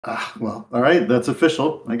Well, all right, that's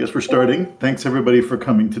official. I guess we're starting. Thanks everybody for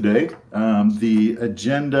coming today. The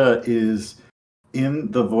agenda is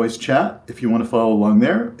in the voice chat if you want to follow along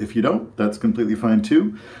there. If you don't, that's completely fine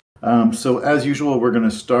too. So as usual, we're going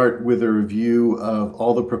to start with a review of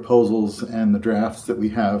all the proposals and the drafts that we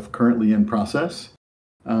have currently in process.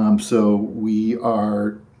 So we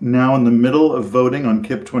are now in the middle of voting on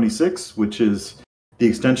KIP 26, which is the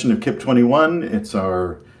extension of KIP 21. It's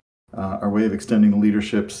our way of extending the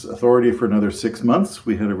leadership's authority for another 6 months.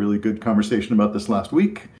 We had a really good conversation about this last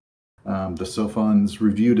week. The SOFONs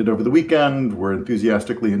reviewed it over the weekend, were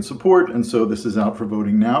enthusiastically in support, and so this is out for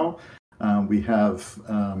voting now. We have,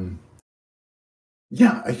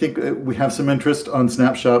 I think we have some interest on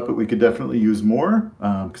Snapshot, but we could definitely use more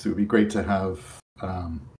because it would be great to have,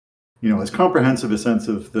 as comprehensive a sense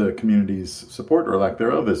of the community's support or lack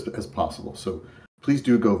thereof as possible. So please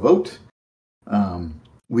do go vote.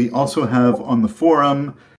 We also have on the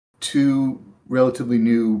forum 2 relatively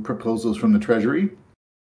new proposals from the Treasury.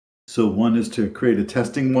 So one is to create a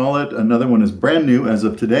testing wallet. Another one is brand new as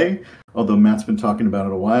of today, although Matt's been talking about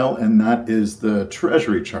it a while, and that is the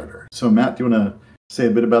Treasury Charter. So Matt, do you want to say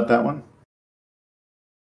a bit about that one?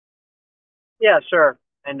 Yeah, sure.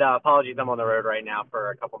 And apologies, I'm on the road right now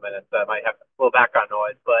for a couple minutes. I might have a little background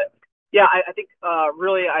noise. But yeah, I think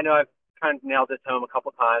really, I know I've kind of nailed this home a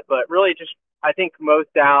couple times, but really just I think most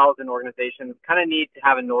DAOs and organizations kind of need to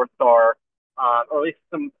have a North Star, or at least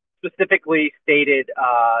some specifically stated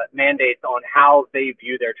mandates on how they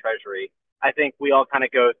view their treasury. I think we all kind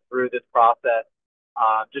of go through this process,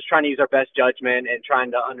 just trying to use our best judgment and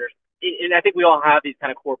trying to understand. And I think we all have these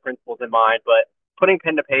kind of core principles in mind, but putting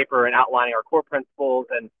pen to paper and outlining our core principles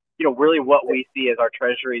and really what we see as our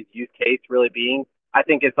treasury's use case really being, I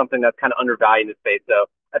think is something that's kind of undervalued in this space. So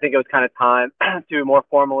I think it was kind of time to more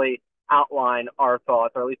formally outline our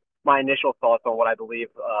thoughts, or at least my initial thoughts on what I believe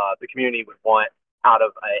the community would want out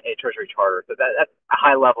of a treasury charter. So that's a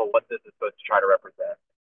high level what this is supposed to try to represent.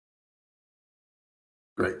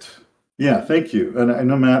 Great. Yeah, thank you. And I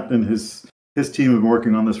know Matt and his team have been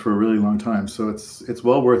working on this for a really long time, so it's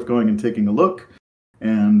well worth going and taking a look.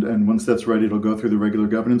 And once that's ready, it'll go through the regular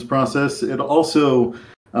governance process. It also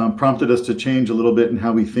prompted us to change a little bit in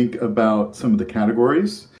how we think about some of the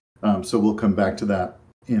categories. So we'll come back to that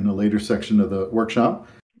in a later section of the workshop.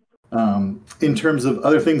 In terms of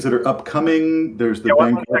other things that are upcoming, there's the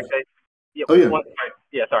bank.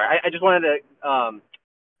 Sorry. I just wanted to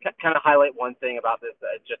kind of highlight one thing about this,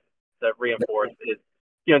 just to reinforce is,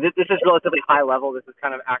 this is relatively high level. This is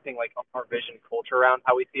kind of acting like our vision culture around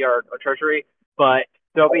how we see our treasury, but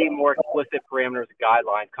there'll be more explicit parameters and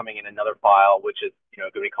guidelines coming in another file, which is, going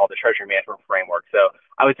to be called the Treasury Management Framework. So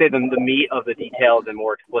I would say the meat of the details and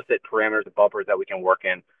more explicit parameters and bumpers that we can work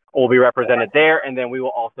in will be represented there. And then we will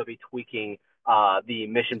also be tweaking the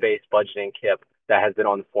mission-based budgeting KIP that has been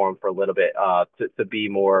on the forum for a little bit to be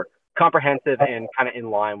more comprehensive and kind of in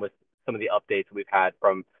line with some of the updates we've had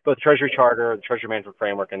from both the Treasury Charter, the Treasury Management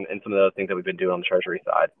Framework, and some of those things that we've been doing on the Treasury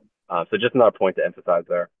side. So just another point to emphasize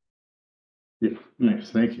there. Yeah,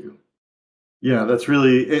 nice. Thank you. Yeah, that's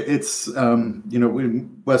really, it's,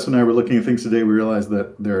 when Wes and I were looking at things today, we realized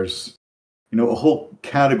that there's, a whole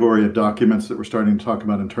category of documents that we're starting to talk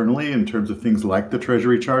about internally in terms of things like the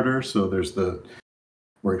Treasury Charter. So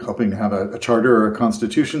we're hoping to have a charter or a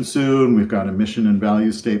constitution soon. We've got a mission and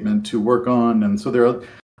values statement to work on. And so there are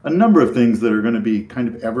a number of things that are going to be kind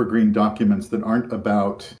of evergreen documents that aren't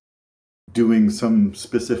about doing some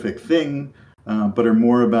specific thing, but are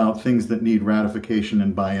more about things that need ratification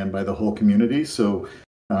and buy-in by the whole community. So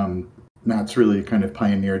Matt's really kind of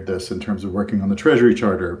pioneered this in terms of working on the Treasury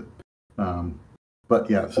Charter. But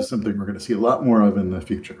yeah, this is something we're going to see a lot more of in the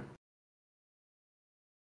future.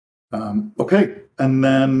 Okay, and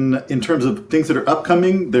then in terms of things that are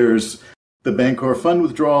upcoming, there's the Bancor fund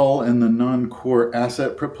withdrawal and the non-core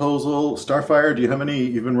asset proposal. Starfire, do you have any?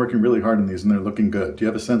 You've been working really hard on these and they're looking good. Do you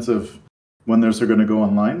have a sense of when those are going to go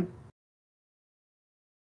online?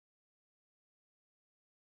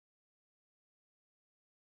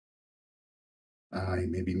 I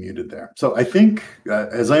may be muted there. So I think,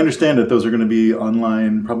 as I understand it, those are going to be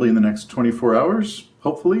online probably in the next 24 hours,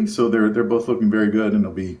 hopefully. So they're both looking very good and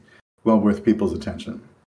they'll be well worth people's attention.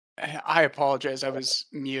 I apologize. I was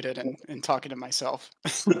muted and talking to myself.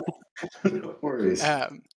 No worries. I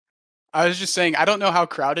was just saying, I don't know how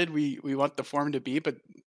crowded we want the forum to be, but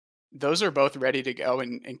those are both ready to go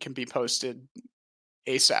and can be posted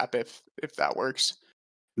ASAP if that works.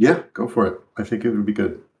 Yeah, go for it. I think it would be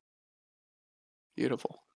good.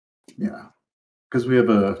 Beautiful. Yeah, because we have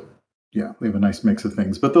a nice mix of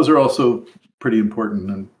things, but those are also pretty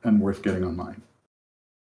important and worth getting online.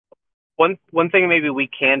 one thing maybe we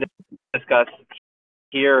can discuss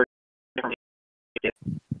here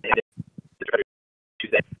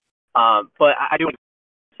Tuesday. But I do want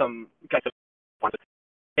some guys.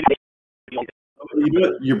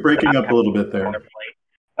 You're breaking up a little bit there.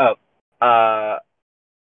 Oh,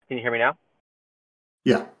 can you hear me now?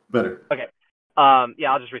 Yeah, better. Okay.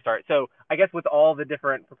 Yeah, I'll just restart. So I guess with all the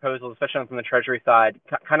different proposals, especially from the Treasury side,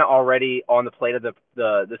 kind of already on the plate of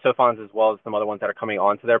the SOFONs as well as some other ones that are coming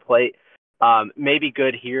onto their plate, maybe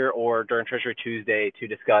good here or during Treasury Tuesday to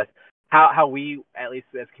discuss how we, at least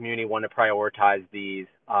as a community, want to prioritize these.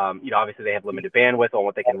 Obviously they have limited bandwidth on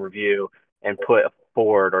what they can review and put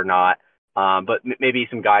forward or not. But maybe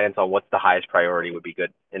some guidance on what's the highest priority would be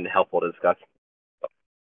good and helpful to discuss.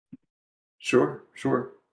 Sure.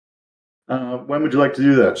 When would you like to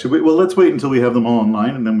do that? Should we? Well, let's wait until we have them all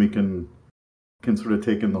online, and then we can sort of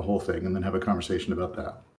take in the whole thing, and then have a conversation about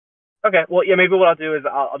that. Okay. Well, yeah. Maybe what I'll do is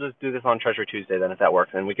I'll just do this on Treasury Tuesday then, if that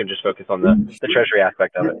works, and we can just focus on the Treasury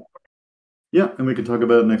aspect of it. Yeah, and we can talk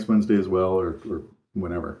about it next Wednesday as well, or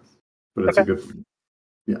whenever. But it's a good thing.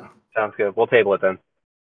 Yeah. Sounds good. We'll table it then.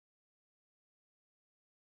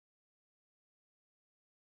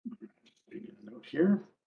 Note here.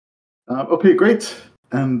 Okay, great.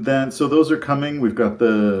 And then, so those are coming. We've got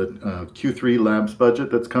the Q3 labs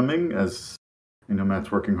budget that's coming. As you know,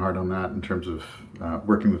 Matt's working hard on that in terms of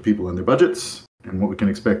working with people on their budgets and what we can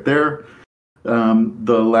expect there.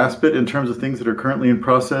 The last bit in terms of things that are currently in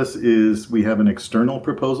process is we have an external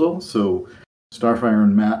proposal. So Starfire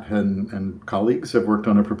and Matt and colleagues have worked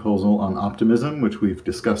on a proposal on optimism, which we've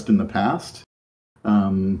discussed in the past.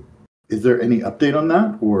 Is there any update on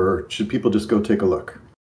that, or should people just go take a look?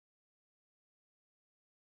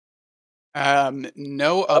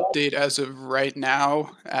 No update as of right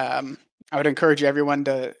now. I would encourage everyone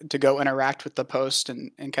to go interact with the post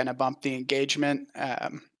and kind of bump the engagement.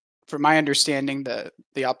 From my understanding,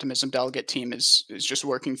 the Optimism delegate team is just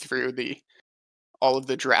working through all of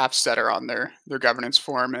the drafts that are on their governance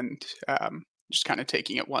form and just kind of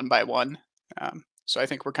taking it one by one. So I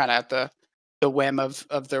think we're kind of at the whim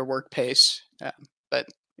of their work pace. But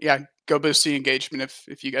yeah, go boost the engagement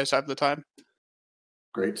if you guys have the time.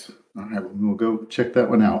 Great. All right, we'll go check that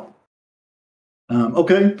one out.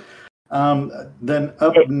 Okay. Then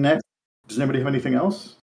up next, does anybody have anything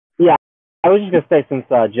else? Yeah, I was just going to say, since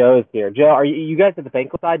Joe is here. Joe, are you guys at the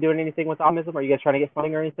banquet side doing anything with Optimism? Are you guys trying to get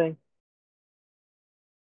funding or anything?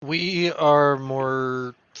 We are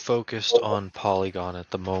more focused on Polygon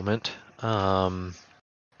at the moment.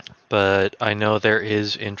 But I know there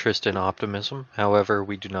is interest in Optimism. However,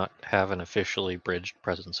 we do not have an officially bridged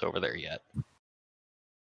presence over there yet.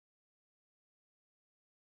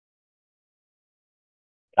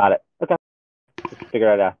 Got it. Okay. Just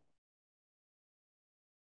figure it out.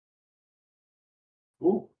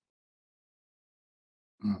 Cool.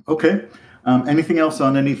 Okay. Anything else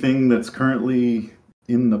on anything that's currently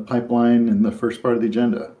in the pipeline in the first part of the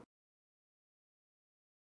agenda?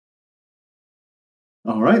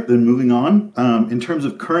 All right, then moving on. In terms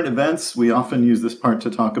of current events, we often use this part to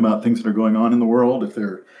talk about things that are going on in the world, if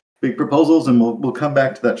they're big proposals, and we'll come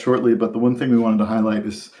back to that shortly. But the one thing we wanted to highlight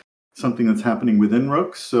is something that's happening within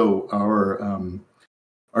Rook. So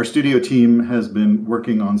our studio team has been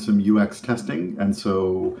working on some UX testing, and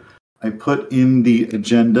so I put in the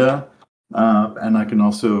agenda, and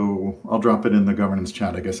I'll drop it in the governance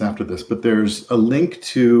chat, I guess, after this. But there's a link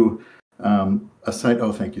to a site.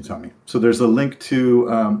 Oh, thank you, Tommy. So there's a link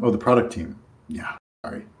to the product team. Yeah,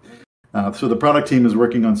 sorry. So the product team is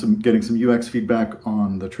working on getting some UX feedback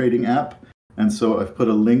on the trading app. And so I've put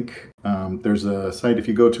a link. There's a site, if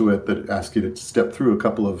you go to it, that asks you to step through a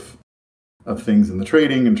couple of things in the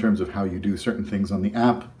trading in terms of how you do certain things on the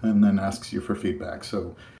app, and then asks you for feedback.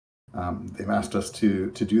 So they've asked us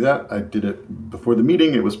to do that. I did it before the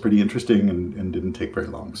meeting. It was pretty interesting and didn't take very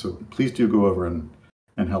long. So please do go over and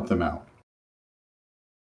help them out.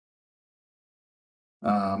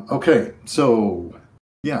 Okay, so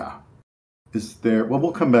yeah.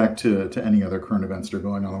 We'll come back to any other current events that are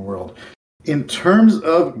going on in the world. In terms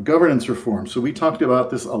of governance reform, so we talked about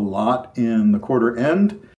this a lot in the quarter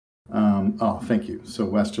end. Thank you. So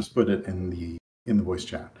Wes just put it in the voice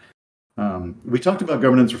chat. We talked about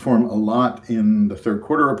governance reform a lot in the third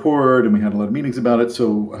quarter report, and we had a lot of meetings about it.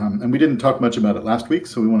 So, and we didn't talk much about it last week,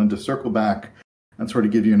 so we wanted to circle back and sort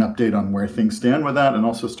of give you an update on where things stand with that, and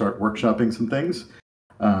also start workshopping some things.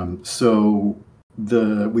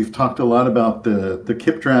 We've talked a lot about the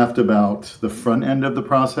KIP draft, about the front end of the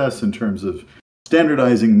process in terms of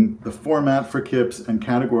standardizing the format for KIPs and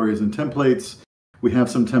categories and templates. We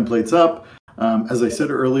have some templates up. As I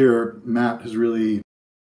said earlier, Matt has really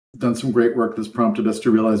done some great work that's prompted us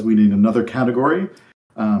to realize we need another category.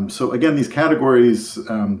 So again, these categories,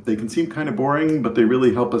 they can seem kind of boring, but they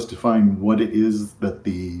really help us define what it is that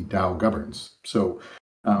the DAO governs. So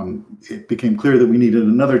it became clear that we needed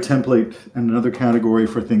another template and another category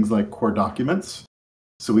for things like core documents.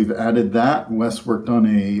 So we've added that. Wes worked on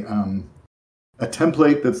a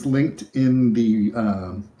template that's linked in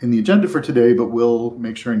the agenda for today, but we'll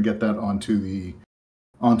make sure and get that onto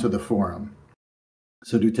the forum.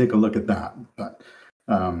 So do take a look at that. But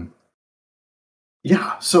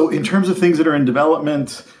yeah, so in terms of things that are in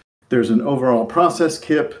development, there's an overall process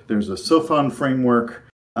kit, there's a SOFON framework,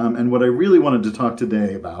 and what I really wanted to talk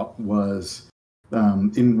today about was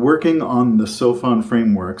in working on the SOFON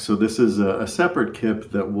framework. So this is a separate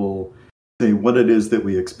kit that will say what it is that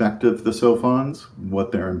we expect of the SOFONs,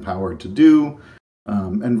 what they're empowered to do,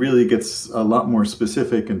 and really gets a lot more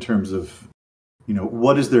specific in terms of,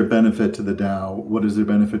 what is their benefit to the DAO? What is their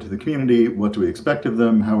benefit to the community? What do we expect of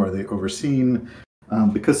them? How are they overseen?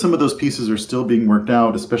 Because some of those pieces are still being worked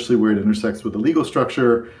out, especially where it intersects with the legal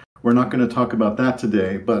structure. We're not going to talk about that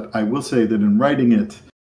today, but I will say that in writing it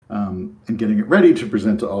and getting it ready to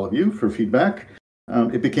present to all of you for feedback,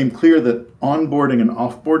 it became clear that onboarding and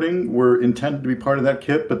offboarding were intended to be part of that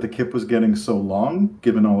kit, but the kit was getting so long,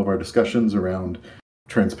 given all of our discussions around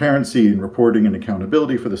transparency and reporting and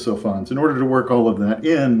accountability for the SOFONs. In order to work all of that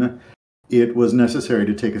in, it was necessary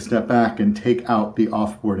to take a step back and take out the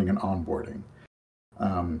offboarding and onboarding.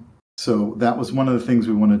 So that was one of the things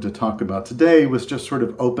we wanted to talk about today, was just sort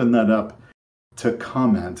of open that up to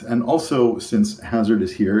comment. And also, since Hazard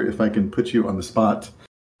is here, if I can put you on the spot,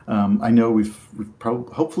 I know we've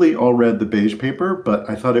hopefully all read the beige paper, but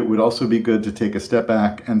I thought it would also be good to take a step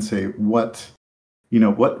back and say what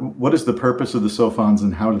is the purpose of the SOFONs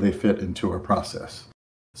and how do they fit into our process?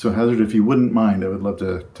 So Hazard, if you wouldn't mind, I would love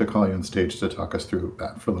to call you on stage to talk us through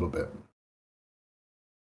that for a little bit.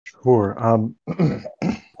 Sure.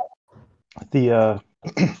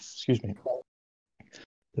 Excuse me.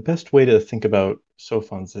 The best way to think about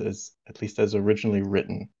SOFONs is, at least as originally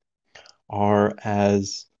written, are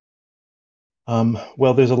as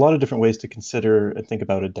well, there's a lot of different ways to consider and think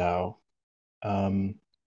about a DAO.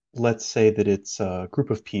 Let's say that it's a group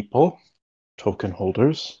of people, token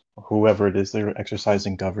holders, whoever it is, they're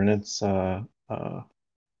exercising governance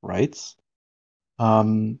rights.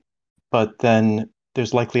 But then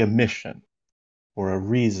there's likely a mission or a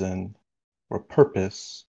reason or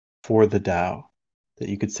purpose for the DAO that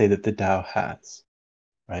you could say that the DAO has,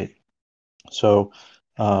 right? So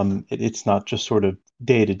it's not just sort of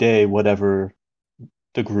day to day, whatever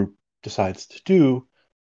the group decides to do.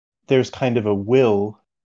 There's kind of a will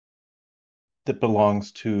that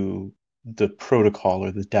belongs to the protocol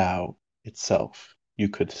or the DAO itself, you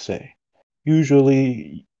could say.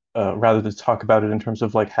 Usually, rather than talk about it in terms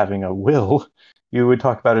of like having a will, you would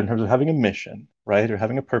talk about it in terms of having a mission, right? Or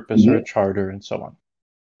having a purpose or a charter and so on.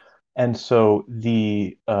 And so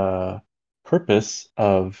the purpose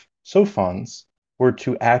of SOFONs were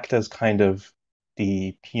to act as kind of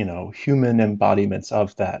the, human embodiments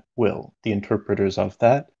of that will, the interpreters of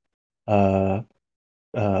that,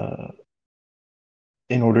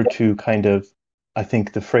 in order to kind of, I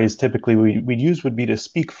think the phrase typically we'd use would be to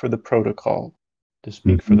speak for the protocol, to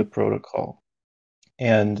speak for the protocol.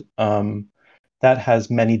 And that has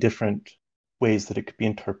many different ways that it could be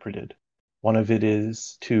interpreted. One of it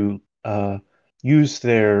is to use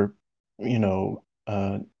their,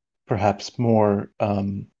 perhaps more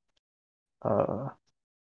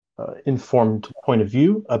informed point of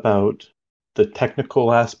view about the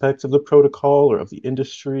technical aspects of the protocol or of the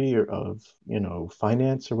industry or of,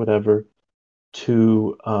 finance or whatever,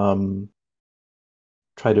 to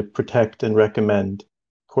try to protect and recommend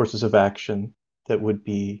courses of action that would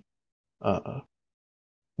be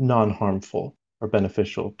non-harmful or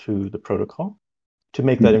beneficial to the protocol, to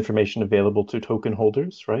make that information available to token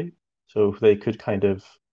holders, right? So they could kind of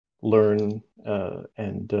learn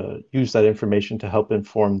and use that information to help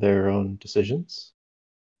inform their own decisions.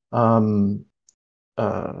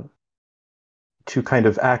 To kind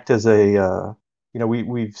of act as a,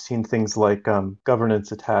 we've seen things like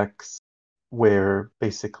governance attacks, where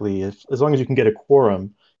basically, as long as you can get a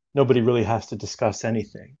quorum, nobody really has to discuss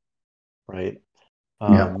anything, right?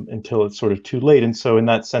 Until it's sort of too late. And so in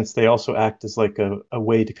that sense, they also act as like a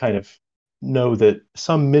way to kind of know that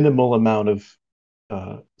some minimal amount of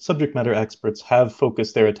subject matter experts have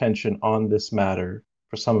focused their attention on this matter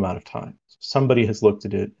for some amount of time. Somebody has looked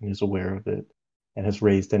at it and is aware of it and has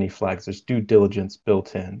raised any flags. There's due diligence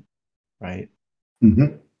built in, right?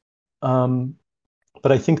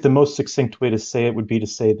 But I think the most succinct way to say it would be to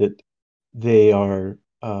say that they are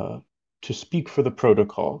to speak for the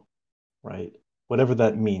protocol, right? Whatever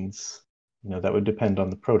that means, that would depend on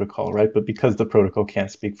the protocol, right? But because the protocol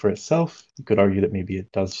can't speak for itself, you could argue that maybe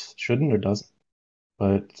it does, shouldn't, or doesn't.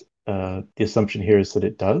 But the assumption here is that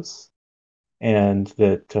it does, and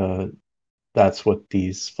that that's what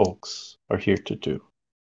these folks are here to do,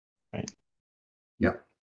 right? Yeah.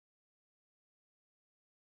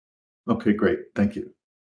 Okay, great. Thank you.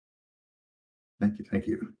 Thank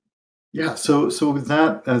you. Yeah, so with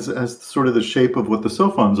that as sort of the shape of what the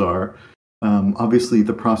SOFONs are, obviously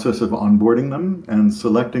the process of onboarding them and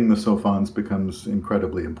selecting the SOFONs becomes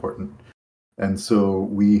incredibly important. And so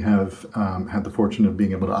we have had the fortune of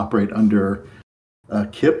being able to operate under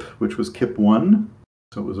KIP, which was KIP 1.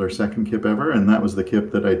 So it was our second KIP ever, and that was the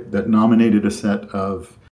KIP that nominated a set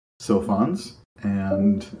of SOFONs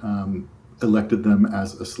and elected them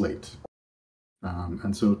as a slate.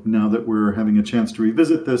 And so now that we're having a chance to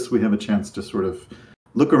revisit this, we have a chance to sort of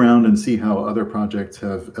look around and see how other projects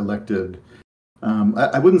have elected.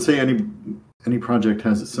 I wouldn't say any project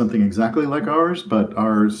has something exactly like ours, but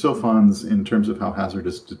our SOFONs, in terms of how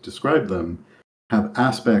hazardous to describe them, have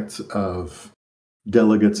aspects of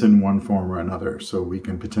delegates in one form or another. So we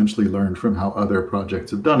can potentially learn from how other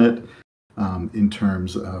projects have done it in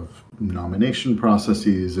terms of nomination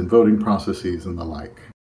processes and voting processes and the like.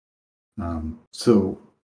 So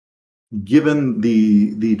given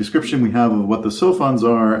the description we have of what the SOFONs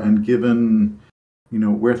are, and given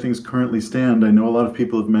where things currently stand, I know a lot of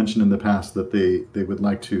people have mentioned in the past that they would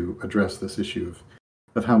like to address this issue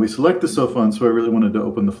of how we select the SOFON. So I really wanted to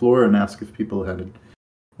open the floor and ask if people had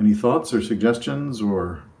any thoughts or suggestions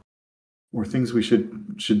or things we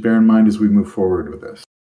should bear in mind as we move forward with this.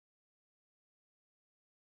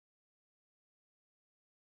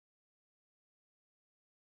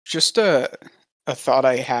 Just a thought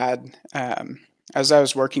I had as I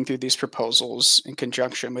was working through these proposals in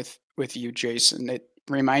conjunction with you, Jason. It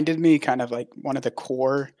reminded me kind of like one of the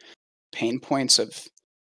core pain points of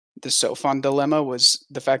the SOFON dilemma was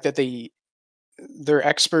the fact that they're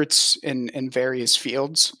experts in various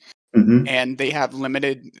fields, Mm-hmm. and they have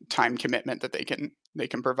limited time commitment that they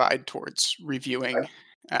can provide towards reviewing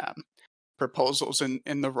proposals,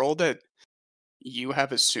 and the role that you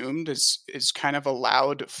have assumed is kind of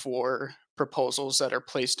allowed for proposals that are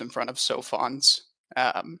placed in front of SOFONs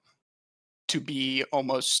to be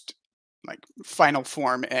almost like final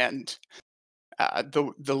form, and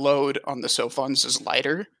the load on the SOFONs is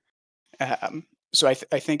lighter. So I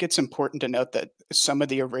think it's important to note that some of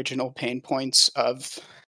the original pain points of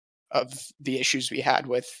the issues we had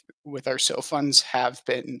with our SOFONs have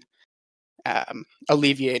been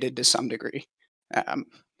alleviated to some degree.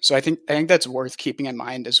 So I think that's worth keeping in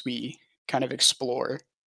mind as we kind of explore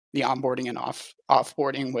the onboarding and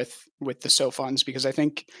offboarding with the SOFONs, because I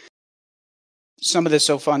think some of the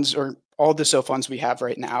SOFONs, or all the SOFONs we have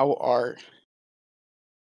right now, are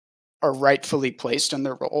rightfully placed in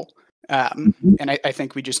their role. And I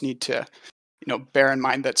think we just need to bear in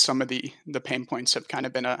mind that some of the pain points have kind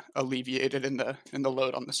of been alleviated, and the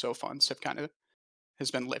load on the SOFONs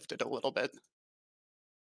has been lifted a little bit.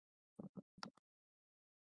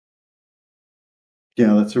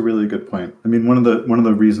 Yeah, that's a really good point. I mean, one of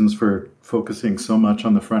the reasons for focusing so much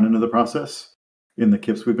on the front end of the process in the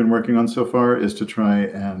KIPs we've been working on so far is to try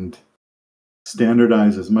and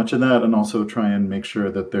standardize as much of that, and also try and make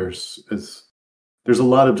sure that there's a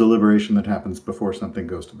lot of deliberation that happens before something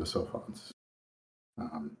goes to the SOFONs.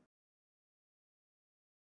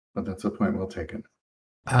 But that's a point well taken.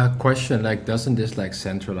 Question, doesn't this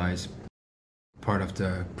centralize part of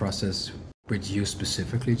the process with you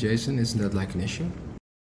specifically, Jason? Isn't that an issue?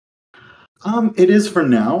 It is for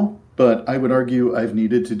now, but I would argue I've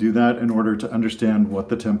needed to do that in order to understand what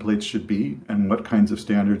the templates should be and what kinds of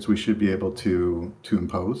standards we should be able to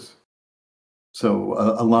impose. So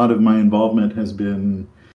a lot of my involvement has been,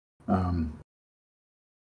 I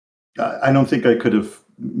don't think I could have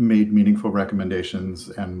made meaningful recommendations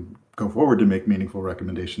and go forward to make meaningful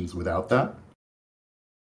recommendations without that.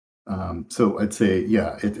 So I'd say,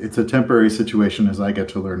 yeah, it's a temporary situation as I get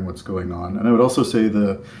to learn what's going on. And I would also say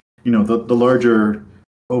the larger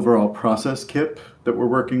overall process KIP that we're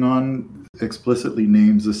working on explicitly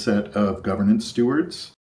names a set of governance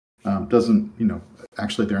stewards. Doesn't,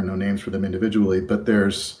 actually there are no names for them individually, but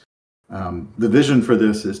there's, the vision for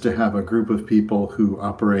this is to have a group of people who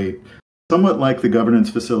operate somewhat like the governance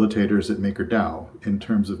facilitators at MakerDAO in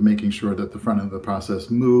terms of making sure that the front of the process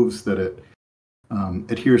moves, that it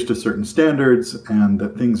adheres to certain standards, and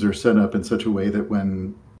that things are set up in such a way that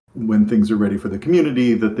when things are ready for the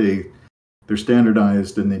community, that they're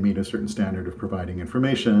standardized and they meet a certain standard of providing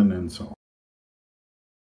information and so on.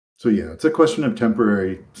 So yeah, it's a question of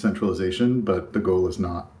temporary centralization, but the goal is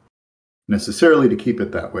not necessarily to keep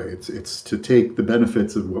it that way. It's to take the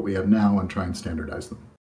benefits of what we have now and try and standardize them.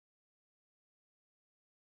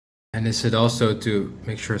 And is it also to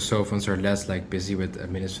make sure sophons are less like busy with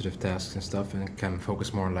administrative tasks and stuff and can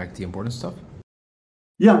focus more on like the important stuff?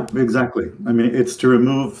 Yeah, exactly. I mean, it's to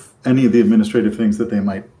remove any of the administrative things that they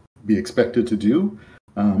might be expected to do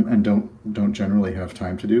and don't generally have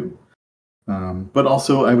time to do. But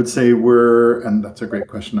also, I would say and that's a great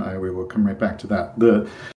question. We will come right back to that.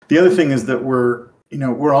 The other thing is that we're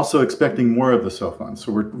also expecting more of the sophons.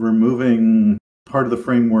 So we're removing part of the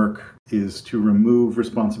framework is to remove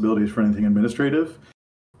responsibilities for anything administrative.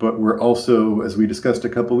 But we're also, as we discussed a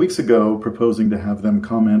couple of weeks ago, proposing to have them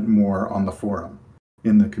comment more on the forum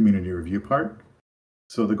in the community review part.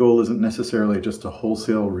 So the goal isn't necessarily just to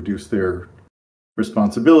wholesale reduce their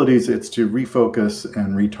responsibilities, it's to refocus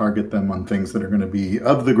and retarget them on things that are going to be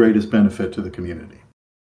of the greatest benefit to the community.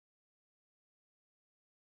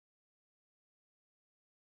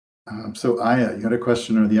 So Aya, you had a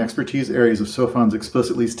question, are the expertise areas of sophons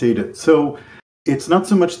explicitly stated? So it's not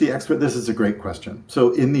so much the expert, this is a great question.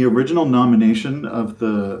 So in the original nomination of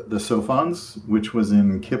the sophons, which was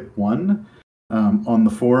in KIP 1, on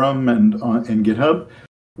the forum and in GitHub,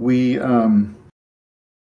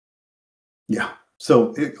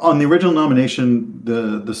 So on the original nomination,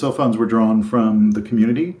 the sophons were drawn from the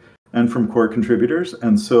community and from core contributors,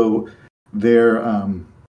 and so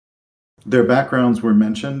their backgrounds were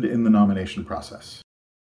mentioned in the nomination process.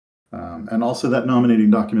 And also that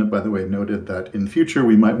nominating document, by the way, noted that in future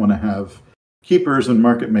we might want to have keepers and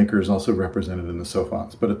market makers also represented in the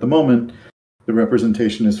sophons. But at the moment, the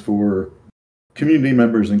representation is for community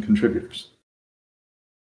members and contributors.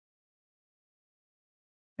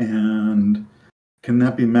 And can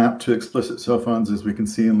that be mapped to explicit sophons as we can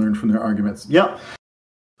see and learn from their arguments? Yeah.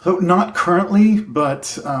 So not currently,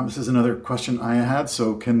 but this is another question I had.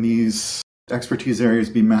 So can these expertise areas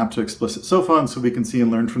be mapped to explicit sophons so we can see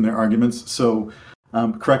and learn from their arguments? So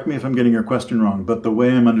correct me if I'm getting your question wrong, but the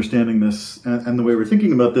way I'm understanding this and the way we're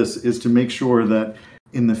thinking about this is to make sure that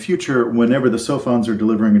in the future, whenever the sophons are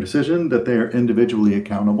delivering a decision, that they are individually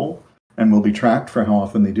accountable and will be tracked for how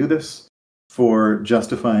often they do this, for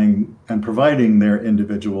justifying and providing their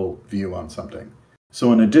individual view on something.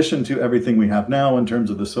 So in addition to everything we have now in terms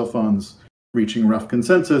of the sophons reaching rough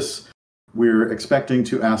consensus, we're expecting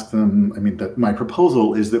to ask them, my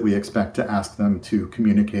proposal is that we expect to ask them to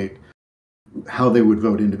communicate how they would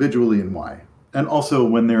vote individually and why. And also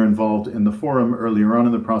when they're involved in the forum earlier on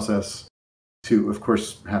in the process, to, of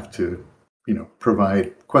course, have to,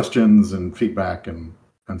 provide questions and feedback and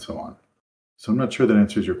so on. So I'm not sure that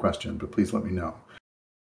answers your question, but please let me know.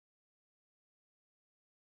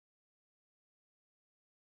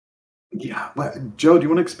 Yeah, Joe, do you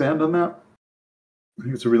want to expand on that? I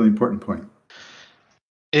think it's a really important point.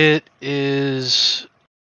 It is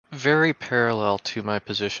very parallel to my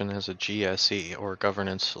position as a GSE, or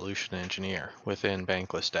Governance Solution Engineer, within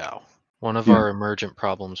Bankless DAO. One of our emergent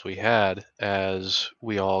problems we had as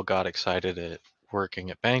we all got excited at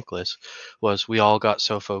working at Bankless was we all got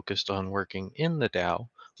so focused on working in the DAO,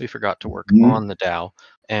 we forgot to work on the DAO,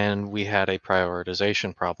 and we had a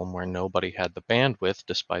prioritization problem where nobody had the bandwidth,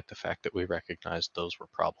 despite the fact that we recognized those were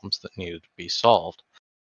problems that needed to be solved.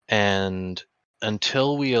 And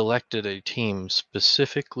until we elected a team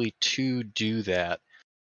specifically to do that,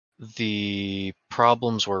 the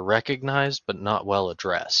problems were recognized but not well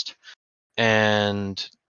addressed. And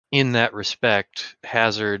in that respect,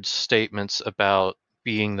 Hazard's statements about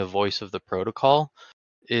being the voice of the protocol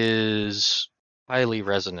is highly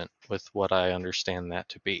resonant with what I understand that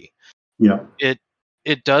to be. Yeah.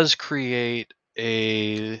 It does create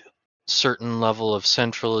a certain level of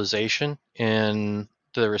centralization in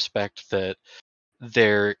the respect that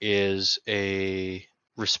there is a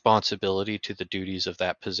responsibility to the duties of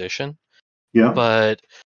that position. Yeah. But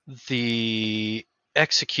the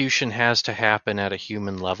execution has to happen at a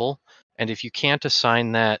human level. And if you can't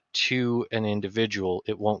assign that to an individual,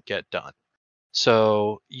 it won't get done.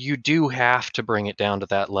 So you do have to bring it down to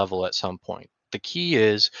that level at some point. The key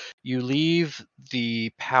is you leave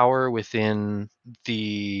the power within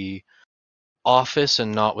the office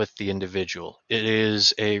and not with the individual. It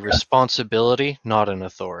is a responsibility, not an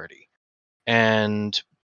authority. And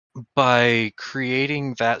by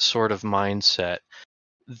creating that sort of mindset,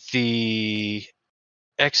 the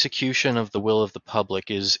execution of the will of the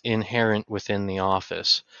public is inherent within the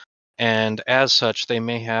office. And as such, they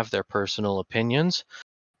may have their personal opinions,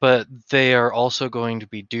 but they are also going to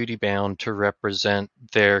be duty bound to represent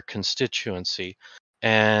their constituency.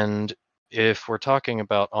 And if we're talking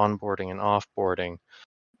about onboarding and offboarding,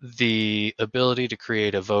 The ability to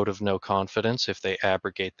create a vote of no confidence if they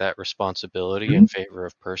abrogate that responsibility in favor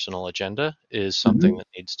of personal agenda is something that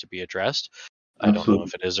needs to be addressed. I don't know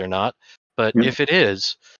if it is or not, but if it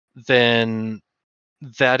is, then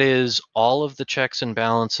that is all of the checks and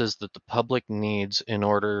balances that the public needs in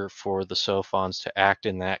order for the SOFONs to act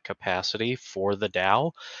in that capacity for the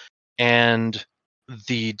DAO. And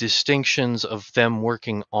the distinctions of them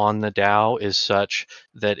working on the DAO is such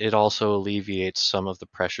that it also alleviates some of the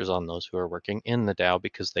pressures on those who are working in the DAO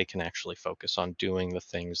because they can actually focus on doing the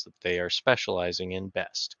things that they are specializing in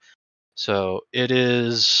best. So it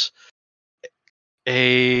is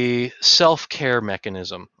a self-care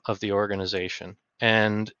mechanism of the organization,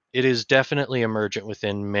 and it is definitely emergent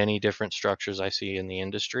within many different structures I see in the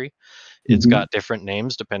industry. It's got different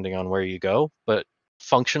names depending on where you go, but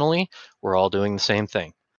functionally, we're all doing the same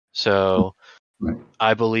thing. So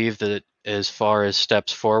I believe that as far as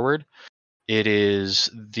steps forward, it is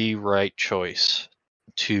the right choice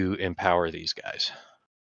to empower these guys.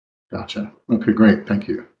 Gotcha. Okay, great. Thank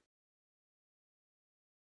you.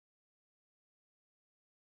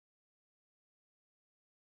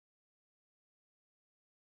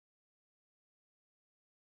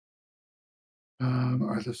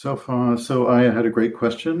 Are the SOFONs, so I had a great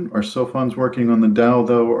question. Are SOFONs working on the DAO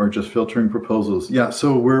though, or just filtering proposals? Yeah,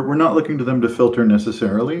 so we're not looking to them to filter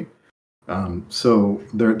necessarily. So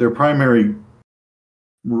their primary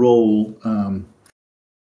role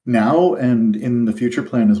now and in the future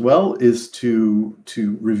plan as well is to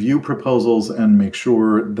review proposals and make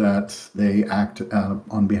sure that they act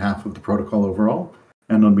on behalf of the protocol overall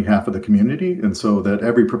and on behalf of the community, and so that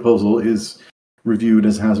every proposal is reviewed,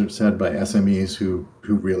 as Hazard said, by SMEs who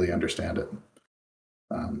really understand it.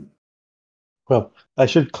 Well, I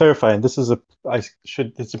should clarify, and it's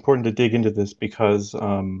important to dig into this because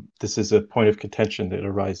this is a point of contention that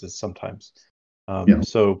arises sometimes.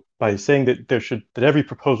 So by saying that every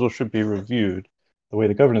proposal should be reviewed, the way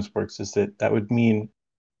the governance works is that would mean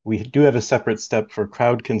we do have a separate step for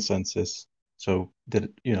crowd consensus, so that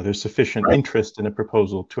there's sufficient interest in a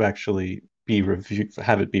proposal to actually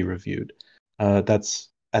have it be reviewed. That's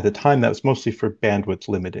at the time that was mostly for bandwidth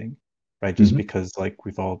limiting, right? Just because, like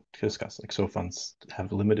we've all discussed, like SOFONs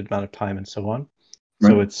have a limited amount of time and so on.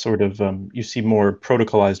 So it's sort of you see more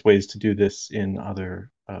protocolized ways to do this in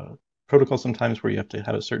other protocols sometimes, where you have to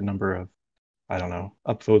have a certain number of, I don't know,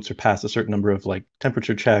 upvotes or pass a certain number of like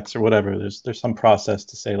temperature checks or whatever. There's some process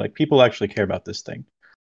to say like people actually care about this thing.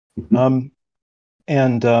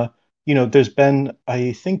 And I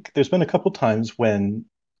think there's been a couple times when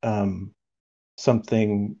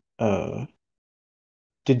something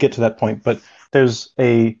did get to that point, but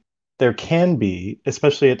there can be,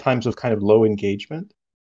 especially at times of kind of low engagement,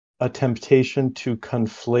 a temptation to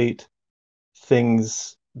conflate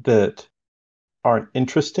things that aren't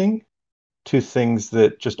interesting to things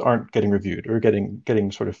that just aren't getting reviewed or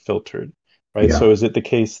getting sort of filtered, right? Yeah. So is it the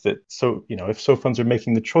case that if SOFONs are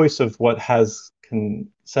making the choice of what has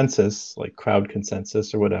consensus, like crowd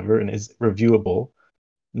consensus or whatever, and is reviewable,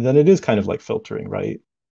 then it is kind of like filtering, right?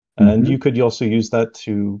 And you could also use that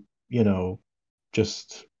to,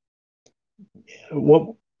 just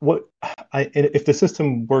if the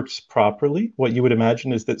system works properly, what you would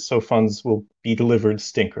imagine is that SOFONs will be delivered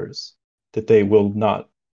stinkers that they will not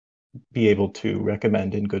be able to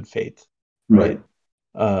recommend in good faith, right?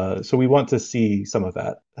 So we want to see some of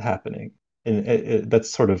that happening, and that's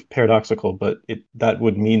sort of paradoxical, but that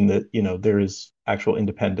would mean that there is actual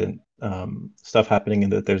independent stuff happening,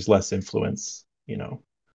 and that there's less influence,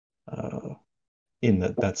 in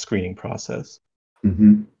that screening process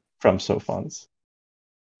from SOFONs.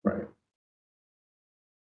 Right.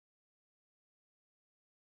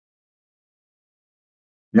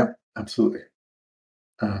 Yeah, absolutely.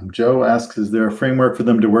 Joe asks, is there a framework for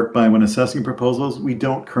them to work by when assessing proposals? We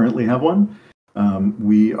don't currently have one.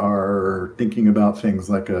 We are thinking about things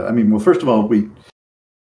like, well, first of all,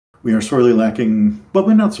 we are sorely lacking, but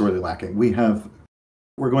we're not sorely lacking.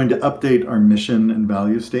 We're going to update our mission and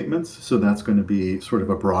value statements. So that's going to be sort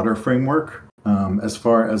of a broader framework. As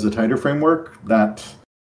far as a tighter framework, that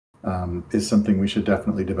is something we should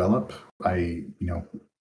definitely develop.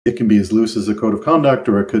 It can be as loose as a code of conduct,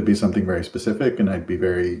 or it could be something very specific, and I'd be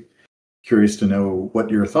very curious to know what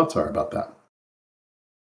your thoughts are about that.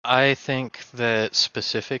 I think that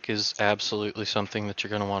specific is absolutely something that you're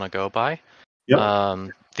going to want to go by.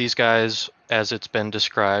 Yep. These guys, as it's been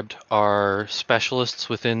described, are specialists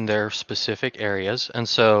within their specific areas, and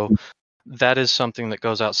so that is something that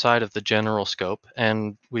goes outside of the general scope,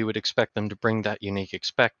 and we would expect them to bring that unique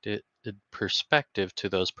perspective to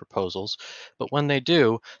those proposals. But when they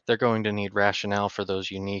do, they're going to need rationale for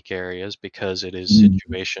those unique areas because it is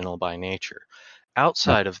situational by nature.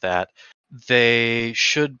 Outside of that, they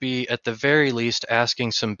should be at the very least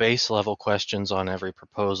asking some base level questions on every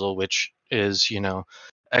proposal, which is,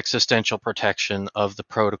 existential protection of the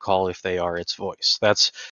protocol if they are its voice.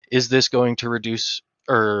 Is this going to reduce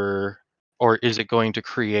or is it going to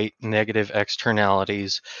create negative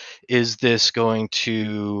externalities? Is this going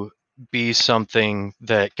to be something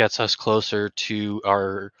that gets us closer to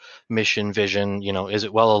our mission vision? Is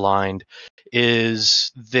it well aligned?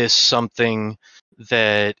 Is this something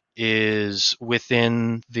that is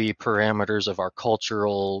within the parameters of our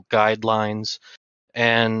cultural guidelines?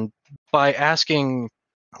 And by asking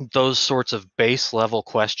those sorts of base level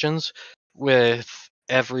questions with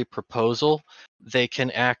every proposal, they can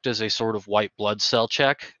act as a sort of white blood cell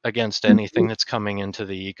check against anything that's coming into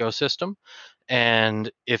the ecosystem. And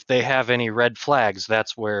if they have any red flags,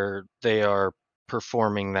 that's where they are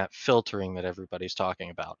performing that filtering that everybody's talking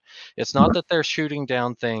about. It's not that they're shooting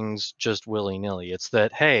down things just willy-nilly. It's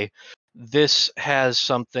that, hey, this has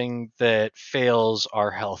something that fails our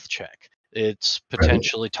health check. It's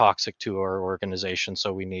potentially toxic to our organization,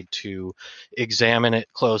 so we need to examine it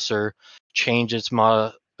closer, change its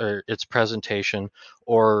or its presentation,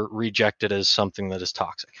 or reject it as something that is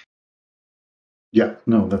toxic. Yeah,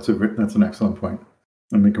 no, that's an excellent point,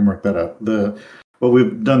 and we can work that out. What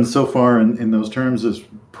we've done so far in those terms is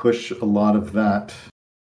push a lot of that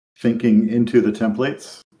thinking into the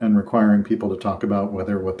templates and requiring people to talk about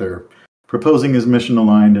whether what they're proposing is mission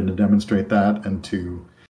aligned, and to demonstrate that, and to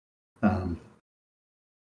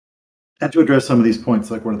address some of these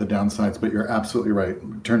points, like what are the downsides. But you're absolutely right.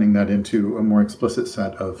 Turning that into a more explicit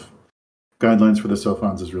set of guidelines for the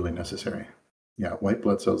SOFONs is really necessary. Yeah, white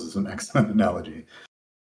blood cells is an excellent analogy.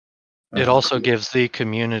 It also gives the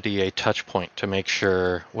community a touch point to make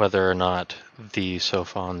sure whether or not the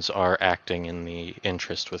SOFONs are acting in the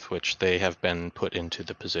interest with which they have been put into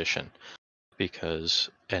the position, because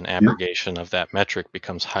an abrogation of that metric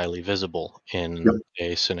becomes highly visible in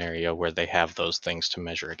a scenario where they have those things to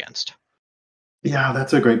measure against. Yeah,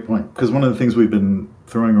 that's a great point, because one of the things we've been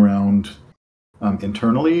throwing around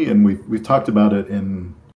internally, and we've talked about it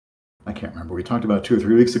in, I can't remember, we talked about 2 or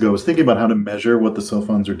 3 weeks ago, was thinking about how to measure what the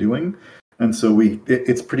SOFONs are doing. And so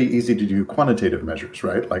it's pretty easy to do quantitative measures,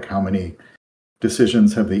 right? Like how many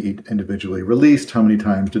decisions have they individually released? How many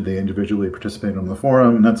times did they individually participate on the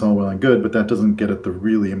forum? And that's all well and good, but that doesn't get at the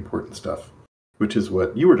really important stuff, which is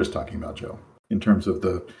what you were just talking about, Joe, in terms of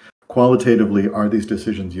the qualitatively, are these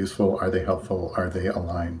decisions useful? Are they helpful? Are they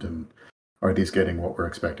aligned? And are these getting what we're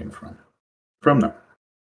expecting from them?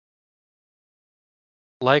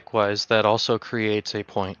 Likewise, that also creates a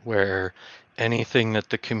point where anything that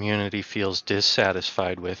the community feels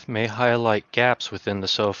dissatisfied with may highlight gaps within the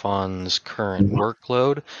SOFON's current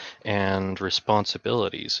workload and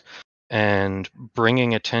responsibilities. And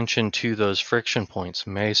bringing attention to those friction points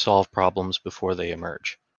may solve problems before they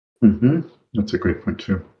emerge. That's a great point,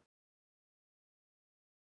 too.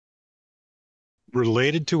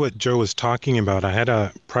 Related to what Joe was talking about, I had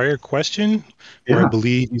a prior question where I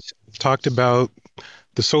believe he talked about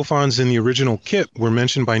the SOFONs in the original kit were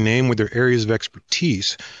mentioned by name with their areas of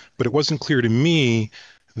expertise, but it wasn't clear to me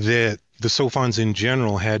that the SOFONs in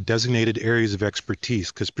general had designated areas of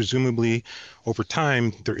expertise, because presumably over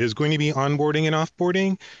time there is going to be onboarding and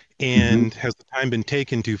offboarding. And has the time been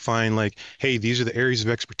taken to find, like, hey, these are the areas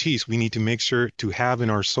of expertise we need to make sure to have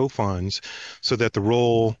in our SOFONs, so that the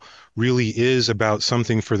role really is about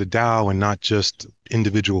something for the DAO and not just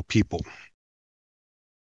individual people?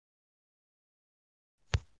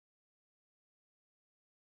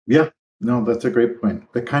 Yeah, no, that's a great point.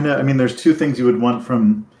 There's 2 things you would want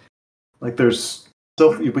from, like,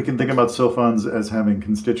 we can think about SOFONs as having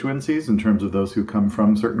constituencies in terms of those who come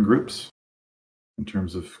from certain groups. In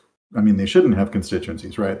terms of, they shouldn't have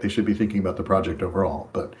constituencies, right? They should be thinking about the project overall,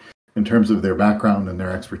 but in terms of their background and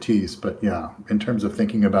their expertise. But yeah, in terms of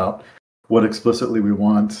thinking about what explicitly we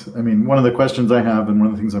want, one of the questions I have, and one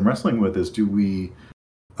of the things I'm wrestling with, is do we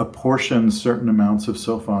apportion certain amounts of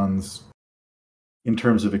SOFONs in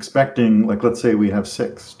terms of expecting, like, let's say we have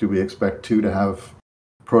 6. Do we expect 2 to have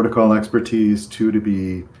protocol expertise, 2 to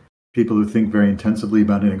be people who think very intensively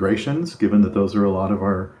about integrations, given that those are a lot of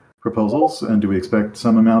our proposals? And do we expect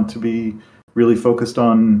some amount to be really focused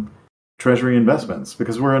on treasury investments?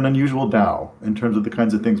 Because we're an unusual DAO in terms of the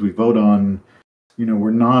kinds of things we vote on.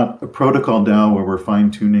 We're not a protocol DAO where we're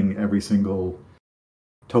fine-tuning every single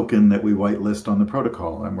token that we whitelist on the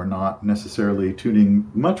protocol, and we're not necessarily tuning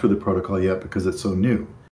much with the protocol yet because it's so new.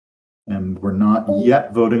 And we're not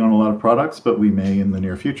yet voting on a lot of products, but we may in the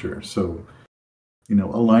near future. So,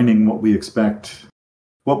 aligning what we expect,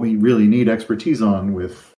 what we really need expertise on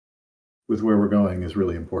with where we're going is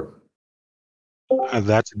really important.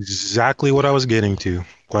 That's exactly what I was getting to.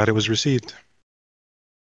 Glad it was received.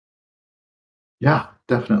 Yeah,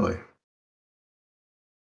 definitely.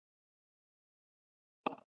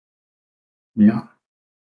 Yeah.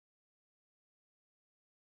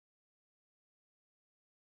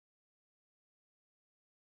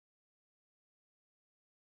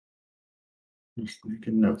 Just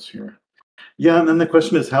making notes here. Yeah, and then the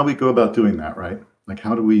question is how we go about doing that, right? Like,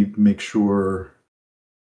 how do we make sure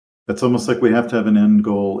that's almost like we have to have an end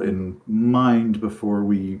goal in mind before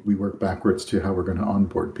we work backwards to how we're going to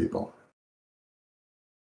onboard people.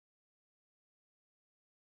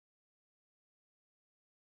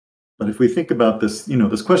 But if we think about this,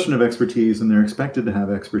 this question of expertise, and they're expected to have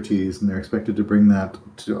expertise, and they're expected to bring that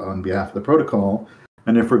on behalf of the protocol,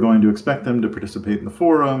 and if we're going to expect them to participate in the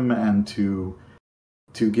forum and to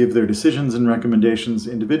give their decisions and recommendations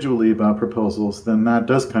individually about proposals, then that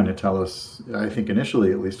does kind of tell us, I think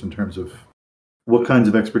initially, at least in terms of what kinds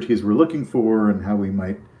of expertise we're looking for and how we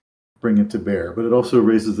might bring it to bear. But it also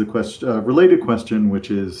raises the related question,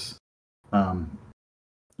 which is,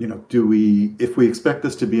 if we expect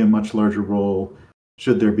this to be a much larger role,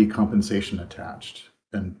 should there be compensation attached?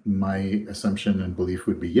 And my assumption and belief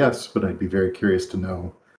would be yes, but I'd be very curious to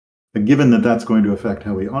know. And given that that's going to affect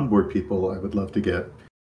how we onboard people, I would love to get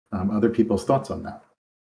other people's thoughts on that.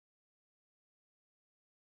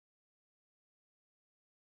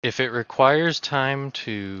 If it requires time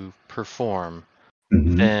to perform,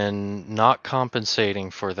 Mm-hmm. then not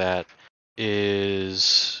compensating for that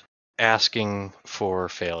is asking for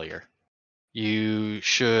failure. You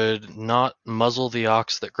should not muzzle the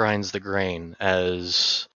ox that grinds the grain,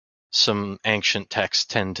 as some ancient texts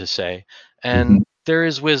tend to say. And there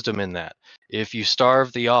is wisdom in that. If you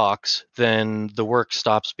starve the ox, then the work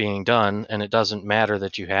stops being done, and it doesn't matter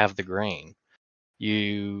that you have the grain.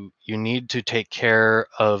 You need to take care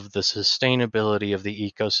of the sustainability of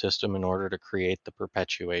the ecosystem in order to create the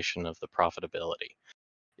perpetuation of the profitability.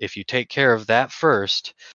 If you take care of that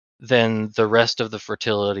first, then the rest of the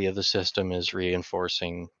fertility of the system is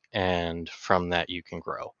reinforcing, and from that you can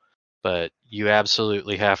grow. But you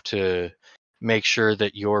absolutely have to make sure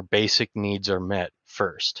that your basic needs are met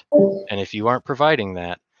first. And if you aren't providing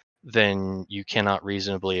that, then you cannot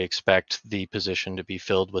reasonably expect the position to be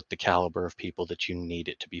filled with the caliber of people that you need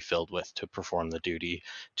it to be filled with to perform the duty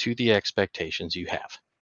to the expectations you have.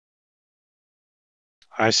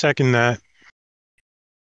 I second that.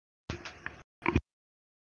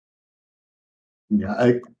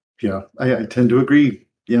 I tend to agree.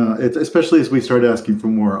 Yeah, especially as we start asking for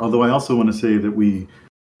more. Although I also want to say that we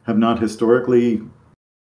have not historically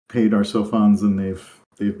paid our SOFONs, and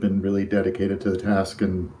they've been really dedicated to the task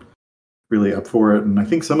and really up for it. And I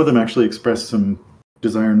think some of them actually expressed some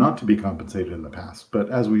desire not to be compensated in the past. But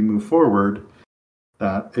as we move forward,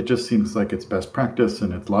 that it just seems like it's best practice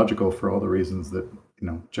and it's logical for all the reasons that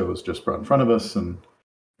Joe has just brought in front of us, and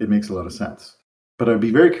it makes a lot of sense. But I'd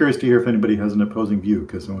be very curious to hear if anybody has an opposing view,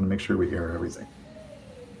 because I want to make sure we hear everything.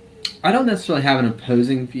 I don't necessarily have an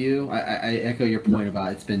opposing view. I echo your point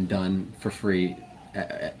about it's been done for free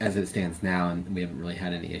as it stands now, and we haven't really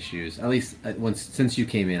had any issues. At least since you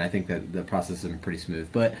came in, I think that the process has been pretty smooth.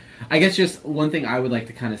 But I guess just one thing I would like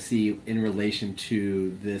to kind of see in relation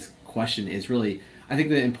to this question is really, I think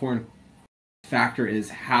the important factor is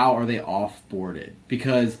how are they off-boarded?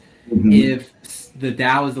 Because if the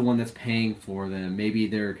DAO is the one that's paying for them, maybe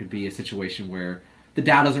there could be a situation where the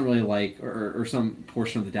DAO doesn't really like, or some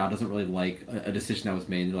portion of the DAO doesn't really like a decision that was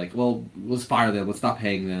made. They're like, well, let's fire them, let's stop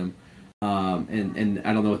paying them. And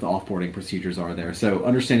I don't know what the offboarding procedures are there. So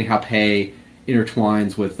understanding how pay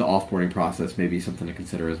intertwines with the offboarding process may be something to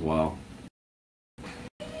consider as well.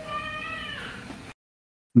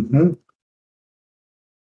 Mm-hmm.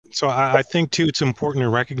 So I think, too, it's important to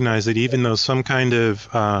recognize that even though some kind of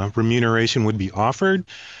remuneration would be offered,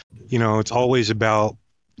 it's always about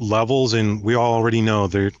levels, and we all already know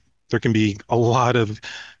there can be a lot of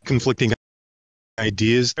conflicting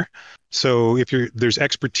ideas there. So if there's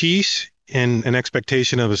expertise and an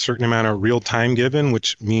expectation of a certain amount of real time given,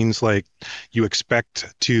 which means like you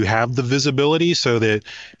expect to have the visibility so that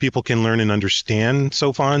people can learn and understand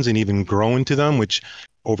SOFONs and even grow into them, which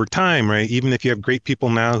over time, right? Even if you have great people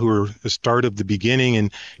now who are the start of the beginning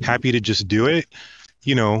and happy to just do it,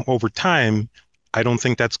 over time, I don't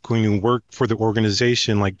think that's going to work for the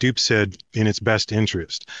organization, like Dupe said, in its best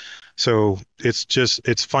interest. So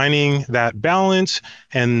it's finding that balance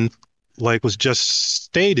and like was just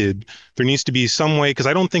stated, there needs to be some way, because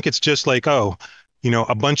I don't think it's just like, oh,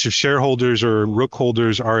 a bunch of shareholders or Rook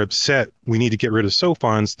holders are upset, we need to get rid of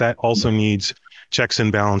SOFONs. That also needs checks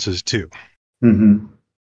and balances too. Mm-hmm.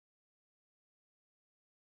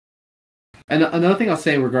 And another thing I'll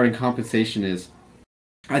say regarding compensation is,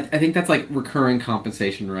 I think that's like recurring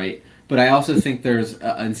compensation, right? But I also think there's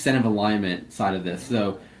an incentive alignment side of this.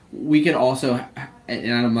 So we could also,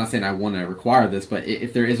 and I'm not saying I want to require this, but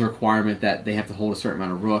if there is a requirement that they have to hold a certain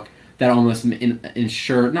amount of Rook, that almost not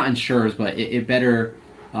ensures, but it better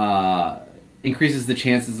increases the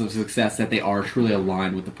chances of success that they are truly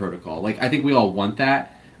aligned with the protocol. Like, I think we all want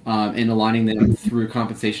that. And aligning them through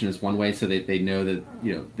compensation is one way, so they know that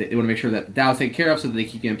they want to make sure that the DAO is taken care of, so that they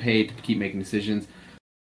keep getting paid to keep making decisions.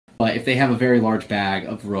 But if they have a very large bag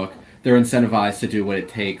of Rook, they're incentivized to do what it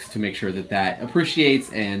takes to make sure that that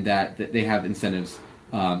appreciates, and that they have incentives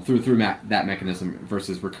through that mechanism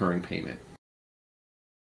versus recurring payment.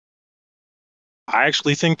 I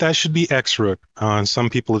actually think that should be XRook. Some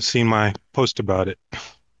people have seen my post about it.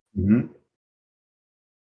 Mm-hmm.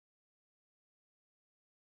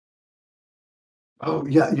 Oh,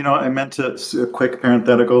 yeah. I meant to, a quick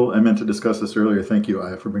parenthetical, I meant to discuss this earlier. Thank you,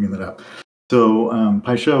 Aya, for bringing that up. So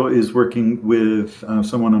Paisho is working with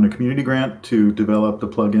someone on a community grant to develop the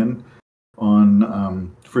plugin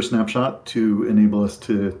for Snapshot to enable us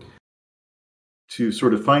to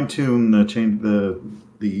sort of fine-tune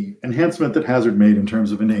the enhancement that Hazard made in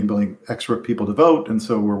terms of enabling extra people to vote. And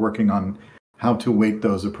so we're working on how to weight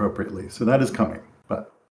those appropriately. So that is coming,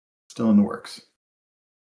 but still in the works.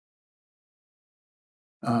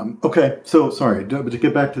 Okay, so sorry, but to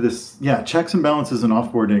get back to this, checks and balances and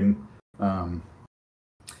offboarding.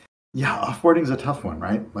 Offboarding is a tough one,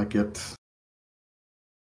 right? Like, it's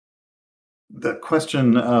the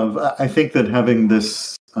question of, I think that having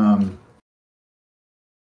this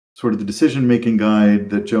sort of the decision-making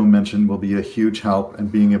guide that Joe mentioned will be a huge help,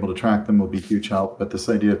 and being able to track them will be a huge help. But this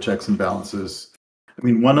idea of checks and balances, I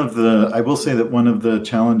mean, I will say that one of the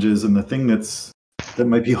challenges and the thing that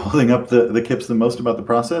might be holding up the KIPs the most about the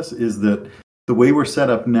process is that the way we're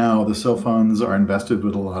set up now, the SOFONs are invested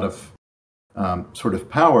with a lot of sort of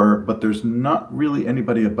power, but there's not really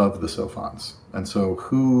anybody above the SOFONs. And so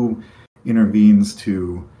who intervenes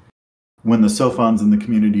when the SOFONs in the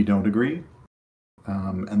community don't agree?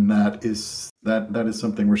 And that is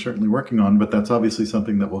something we're certainly working on, but that's obviously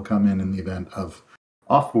something that will come in the event of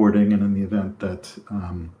offboarding, and in the event that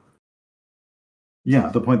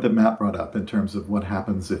the point that Matt brought up in terms of what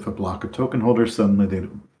happens if a block of token holders suddenly they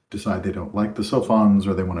decide they don't like the SOFONs,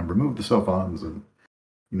 or they want to remove the SOFONs, and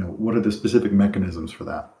what are the specific mechanisms for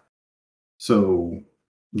that? So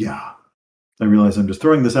I realize I'm just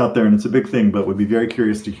throwing this out there, and it's a big thing, but would be very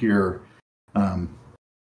curious to hear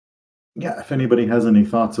if anybody has any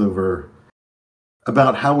thoughts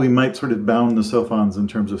about how we might sort of bound the SOFONs in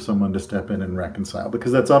terms of someone to step in and reconcile,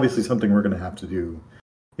 because that's obviously something we're going to have to do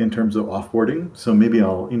in terms of offboarding. So maybe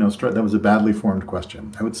I'll, that was a badly formed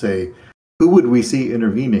question. I would say, who would we see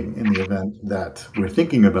intervening in the event that we're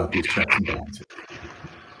thinking about these checks and balances?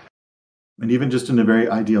 And even just in a very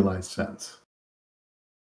idealized sense.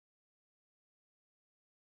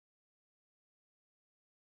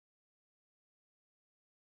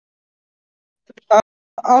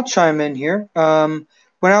 I'll chime in here. When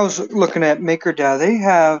I was looking at MakerDAO, they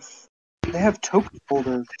have token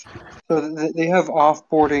holders, so they have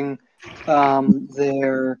offboarding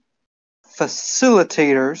their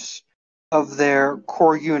facilitators of their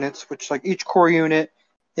core units, which, like, each core unit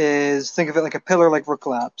is, think of it like a pillar, like Rook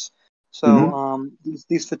Labs. So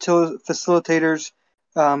these facilitators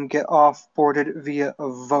get offboarded via a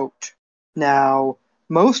vote. Now,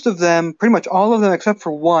 most of them, pretty much all of them except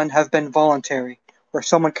for one, have been voluntary, where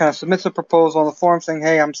someone kind of submits a proposal on the forum saying,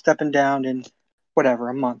 hey, I'm stepping down in whatever,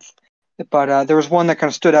 a month. But there was one that kind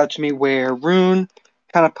of stood out to me where Rune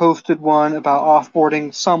kind of posted one about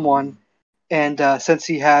offboarding someone, and since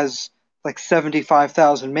he has like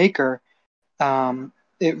 75,000 Maker,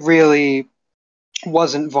 it really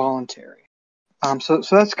wasn't voluntary. So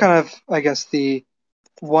that's kind of, I guess, the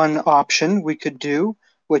one option we could do,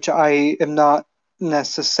 which I am not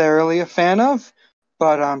necessarily a fan of,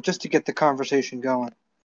 but just to get the conversation going.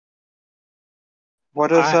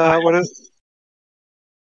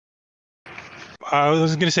 I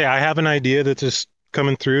was going to say, I have an idea that's just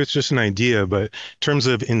coming through. It's just an idea, but in terms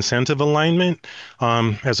of incentive alignment,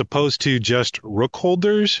 as opposed to just Rook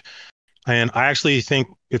holders, and I actually think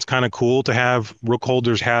it's kind of cool to have Rook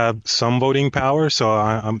holders have some voting power. So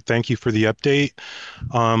I'm thank you for the update.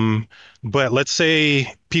 But let's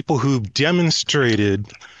say people who've demonstrated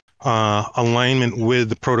alignment with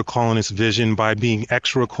the protocolonist vision by being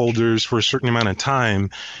ex-rook holders for a certain amount of time,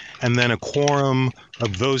 and then a quorum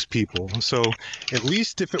of those people. So at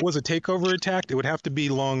least if it was a takeover attack, it would have to be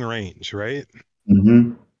long range, right?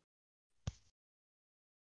 Mm-hmm.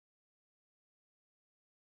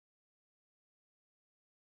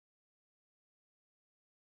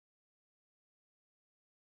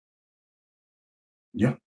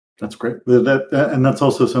 Yeah, that's great. And that's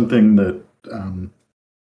also something that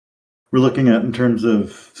we're looking at in terms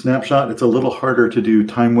of snapshot. It's a little harder to do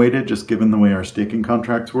time weighted, just given the way our staking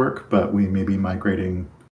contracts work. But we may be migrating.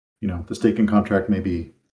 The staking contract may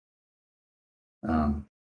be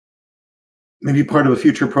maybe part of a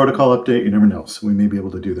future protocol update. You never know. So we may be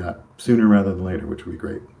able to do that sooner rather than later, which would be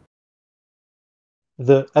great.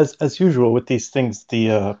 As usual with these things,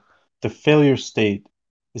 the failure state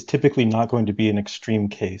is typically not going to be an extreme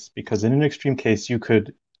case, because in an extreme case you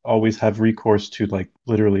could always have recourse to like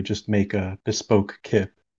literally just make a bespoke KIP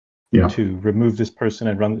to remove this person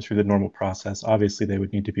and run it through the normal process. Obviously, they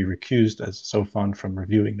would need to be recused as a SOFON from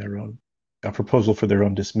reviewing their own proposal for their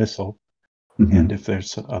own dismissal. Mm-hmm. And if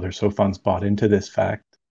there's other SOFONs bought into this fact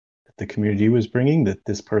that the community was bringing, that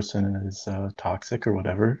this person is toxic or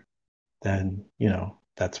whatever, then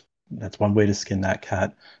that's one way to skin that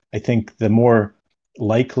cat. I think the more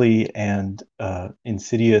likely and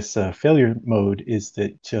insidious failure mode is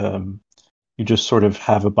that you just sort of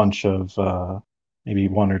have a bunch of maybe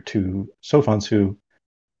one or two SOFONs who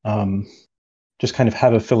just kind of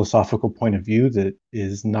have a philosophical point of view that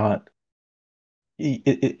is not,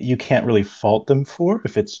 you can't really fault them for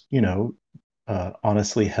if it's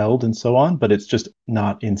honestly held and so on, but it's just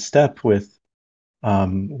not in step with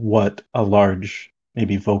what a large,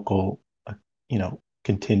 maybe vocal,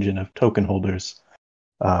 contingent of token holders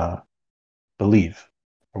believe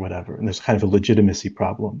or whatever. And there's kind of a legitimacy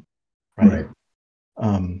problem, right?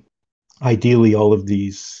 Ideally, all of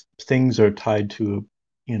these things are tied to,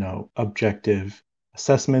 objective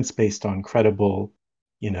assessments based on credible,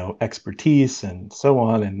 expertise and so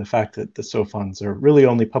on. And the fact that the SOFONs are really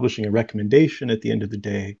only publishing a recommendation at the end of the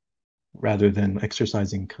day, rather than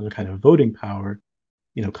exercising kind of voting power,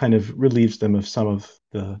 kind of relieves them of some of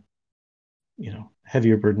the,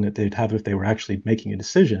 heavier burden that they'd have if they were actually making a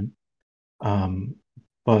decision.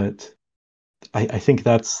 But I think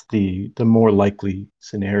that's the more likely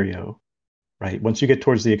scenario, right? Once you get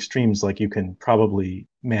towards the extremes, like you can probably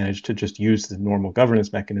manage to just use the normal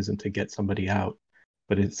governance mechanism to get somebody out,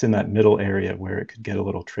 but it's in that middle area where it could get a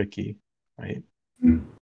little tricky, right?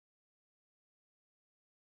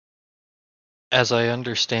 As I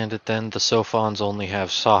understand it, then the SOFONs only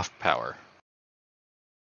have soft power.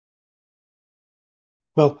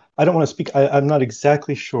 Well, I don't want to speak. I'm not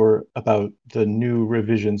exactly sure about the new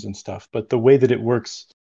revisions and stuff, but the way that it works,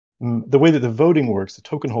 the way that the voting works, the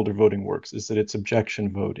token holder voting works, is that it's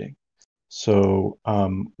objection voting. So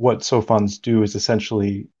what SOFONs do is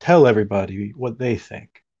essentially tell everybody what they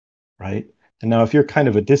think, right? And now if you're kind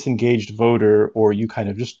of a disengaged voter, or you kind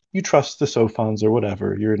of just, you trust the SOFONs or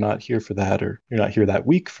whatever, you're not here for that, or you're not here that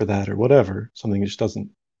week for that, or whatever, something that just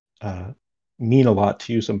doesn't mean a lot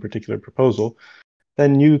to you, some particular proposal,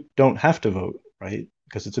 then you don't have to vote, right?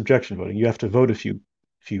 Because it's objection voting. You have to vote if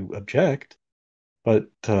you object, but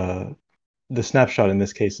the snapshot in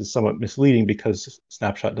this case is somewhat misleading because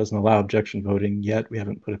snapshot doesn't allow objection voting yet. We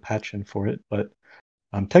haven't put a patch in for it, but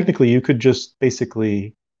technically you could just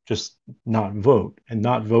basically just not vote, and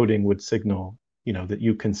not voting would signal, that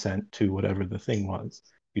you consent to whatever the thing was.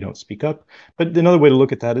 You don't speak up. But another way to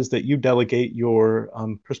look at that is that you delegate your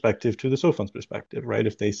perspective to the SOFON's perspective, right?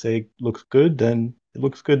 If they say looks good, then it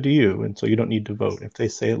looks good to you, and so you don't need to vote. If they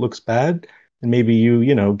say it looks bad, then maybe you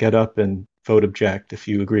get up and vote object if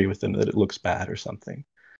you agree with them that it looks bad or something.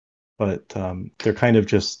 But they're kind of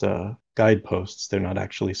just guideposts. They're not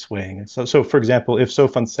actually swaying. So for example, if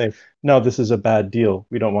SOFONs say, no, this is a bad deal,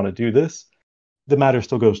 we don't want to do this, the matter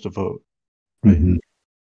still goes to vote, right? Mm-hmm.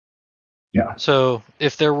 Yeah. So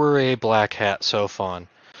if there were a black hat SOFON,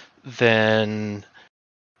 then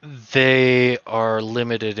they are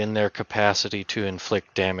limited in their capacity to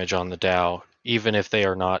inflict damage on the DAO, even if they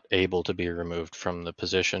are not able to be removed from the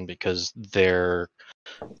position, because their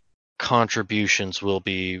contributions will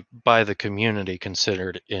be by the community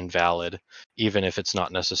considered invalid, even if it's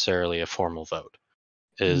not necessarily a formal vote.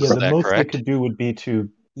 Is the that most correct? they could do would be to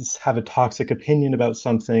have a toxic opinion about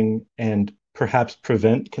something and perhaps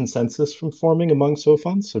prevent consensus from forming among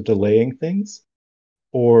SOFONs, so delaying things,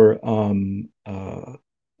 or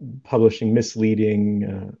publishing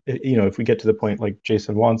misleading, if we get to the point like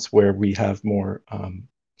Jason wants, where we have more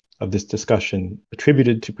of this discussion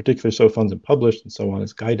attributed to particular SOFONs and published and so on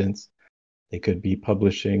as guidance, They could be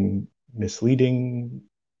publishing misleading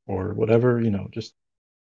or whatever, just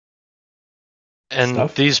And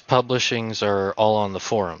stuff. these publishings are all on the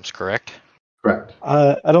forums, correct? Correct.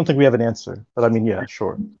 I don't think we have an answer, but I mean, yeah,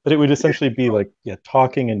 sure. But it would essentially be like,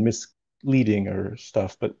 talking and misleading or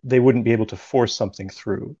stuff, but they wouldn't be able to force something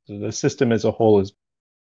through. The system as a whole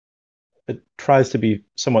it tries to be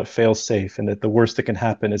somewhat fail-safe, and that the worst that can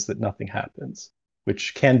happen is that nothing happens,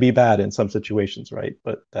 which can be bad in some situations, right?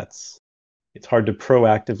 But it's hard to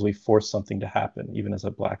proactively force something to happen, even as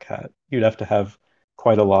a black hat. You'd have to have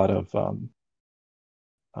quite a lot of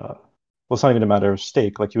well, it's not even a matter of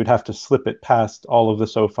stake. Like, you would have to slip it past all of the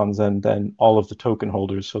SOFUNs and then all of the token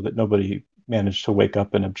holders so that nobody managed to wake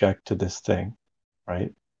up and object to this thing,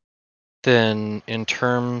 right? Then, in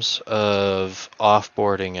terms of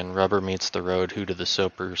offboarding and rubber meets the road, who do the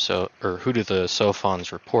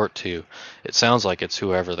SOFONs report to? It sounds like it's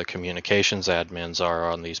whoever the communications admins are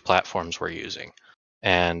on these platforms we're using,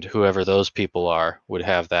 and whoever those people are would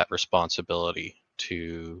have that responsibility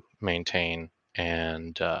to maintain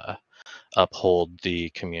and uphold the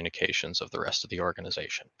communications of the rest of the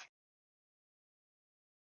organization.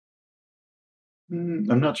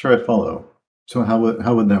 I'm not sure I follow. So how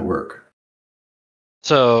would that work?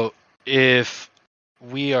 So if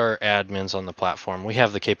we are admins on the platform, we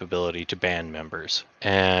have the capability to ban members.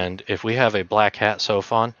 And if we have a black hat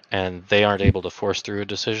SOFON and they aren't able to force through a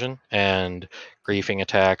decision, and griefing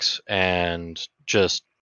attacks and just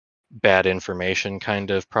bad information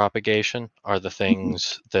kind of propagation are the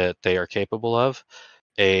things that they are capable of,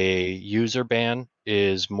 a user ban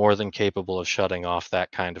is more than capable of shutting off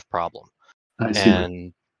that kind of problem. I see.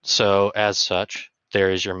 And so, as such,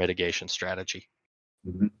 there is your mitigation strategy.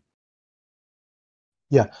 Mm-hmm.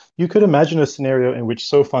 Yeah, you could imagine a scenario in which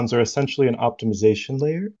SOFUNs are essentially an optimization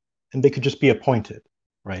layer, and they could just be appointed,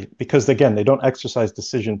 right? Because again, they don't exercise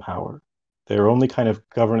decision power. They're only kind of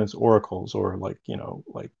governance oracles, or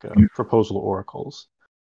proposal oracles,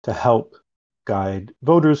 to help guide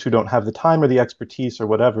voters who don't have the time or the expertise or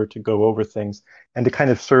whatever to go over things, and to kind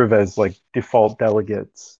of serve as like default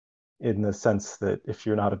delegates, in the sense that if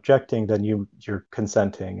you're not objecting, then you're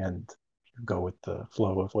consenting and you go with the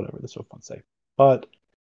flow of whatever the SOFUNs say. But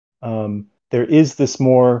there is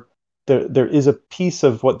there is a piece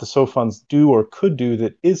of what the SOFUNs do or could do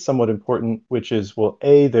that is somewhat important, which is, well,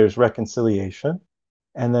 A, there's reconciliation,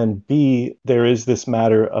 and then B, there is this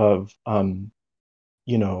matter of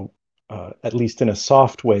at least in a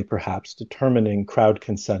soft way, perhaps determining crowd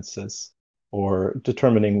consensus, or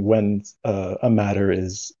determining when a matter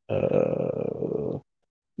is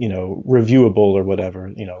reviewable or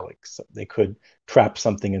whatever. They could trap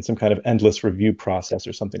something in some kind of endless review process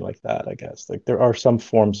or something like that, I guess. Like, there are some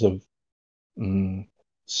forms of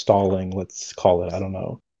stalling, let's call it, I don't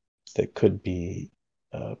know, that could be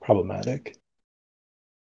problematic.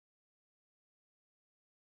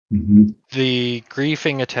 Mm-hmm. The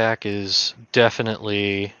griefing attack is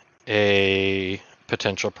definitely a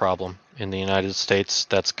potential problem in the United States.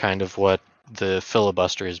 That's kind of what the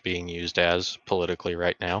filibuster is being used as politically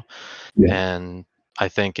right now. Yeah. And I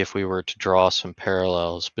think if we were to draw some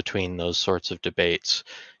parallels between those sorts of debates,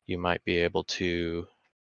 you might be able to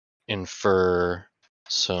infer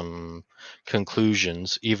some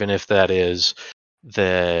conclusions, even if that is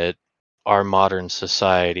that our modern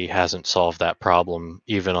society hasn't solved that problem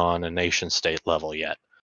even on a nation state level yet.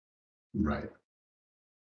 Right.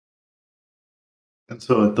 And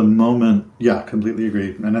so at the moment, yeah, completely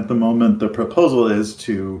agree. And at the moment, the proposal is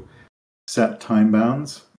to set time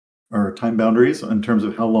bounds or time boundaries in terms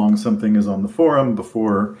of how long something is on the forum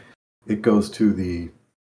before it goes to the,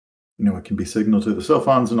 it can be signaled to the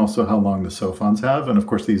SOFUNs, and also how long the SOFUNs have. And of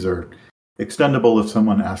course, these are extendable if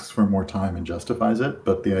someone asks for more time and justifies it.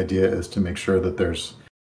 But the idea is to make sure that there's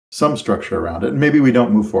some structure around it. And maybe we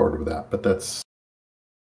don't move forward with that, but that's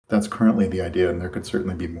currently the idea, and there could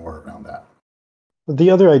certainly be more around that. The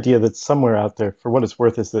other idea that's somewhere out there, for what it's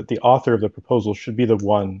worth, is that the author of the proposal should be the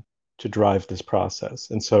one to drive this process.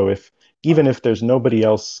 And so even if there's nobody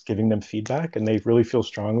else giving them feedback and they really feel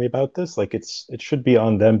strongly about this, like, it should be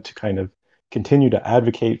on them to kind of continue to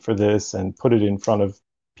advocate for this and put it in front of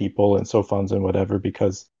people and SOFUNs and whatever,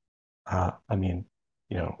 because now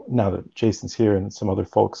that Jason's here and some other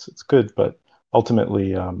folks, it's good, but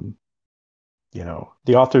ultimately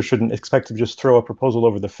the author shouldn't expect to just throw a proposal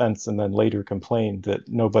over the fence and then later complain that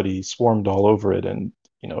nobody swarmed all over it and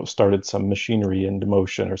started some machinery into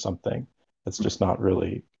motion or something. That's just not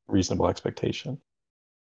really reasonable expectation.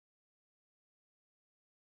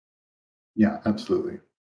 Yeah, absolutely.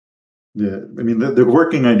 The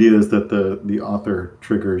working idea is that the author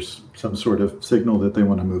triggers some sort of signal that they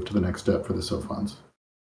want to move to the next step for the SOFUNs.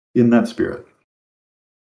 in that spirit.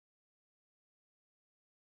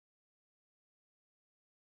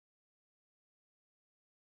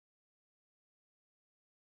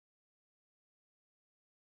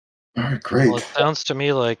 All right, great. Well, it sounds to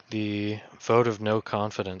me like the vote of no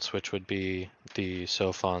confidence, which would be the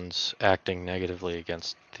SOFONs acting negatively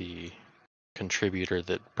against the contributor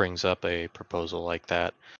that brings up a proposal like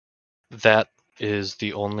that, that is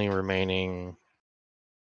the only remaining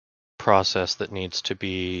process that needs to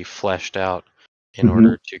be fleshed out in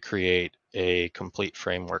order to create a complete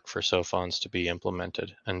framework for SOFONs to be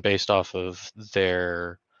implemented. And based off of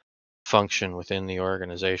their function within the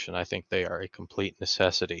organization, I think they are a complete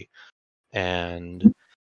necessity. And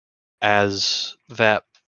as that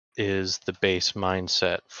is the base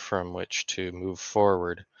mindset from which to move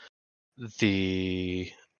forward,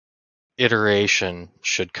 the iteration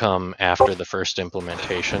should come after the first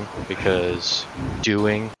implementation, because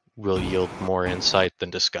doing will yield more insight than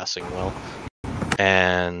discussing will.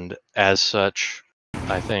 And as such,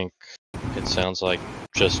 I think it sounds like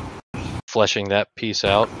just fleshing that piece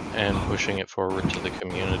out and pushing it forward to the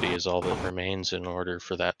community is all that remains in order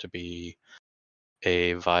for that to be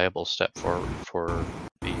a viable step forward for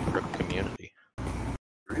the Rook community.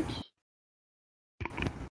 Great.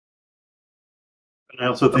 And I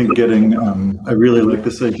also think getting, I really like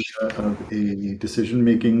this idea of a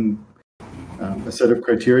decision-making, a set of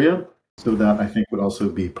criteria. So that I think would also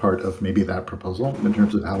be part of maybe that proposal in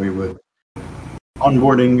terms of how we would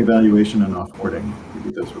onboarding, evaluation, and offboarding.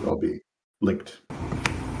 Maybe those would all be linked.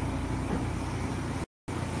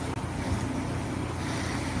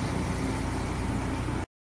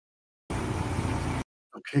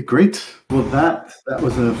 Okay, great. Well, that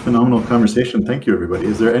was a phenomenal conversation. Thank you, everybody.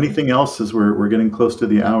 Is there anything else as we're getting close to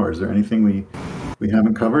the hour? Is there anything we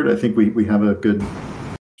haven't covered? I think we have a good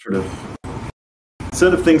sort of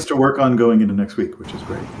set of things to work on going into next week, which is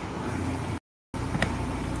great.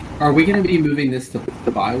 Are we going to be moving this to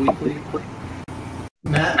bi-weekly?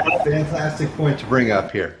 Matt, fantastic point to bring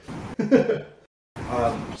up here.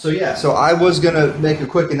 So I was going to make a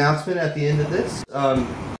quick announcement at the end of this.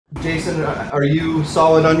 Jason, are you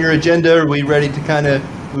solid on your agenda? Are we ready to kind of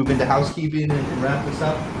move into housekeeping and wrap this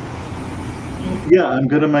up? Yeah, I'm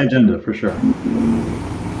good on my agenda for sure.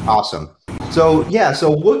 Awesome. So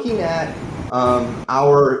looking at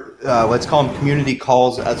our, let's call them community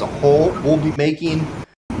calls as a whole, we'll be making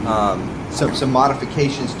some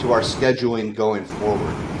modifications to our scheduling going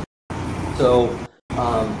forward. So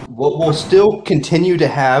what we'll still continue to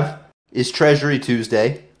have is Treasury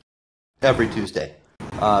Tuesday, every Tuesday.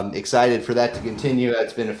 Excited for that to continue.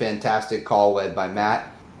 That's been a fantastic call led by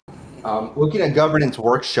Matt. Looking at governance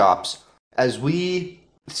workshops, as we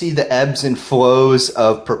see the ebbs and flows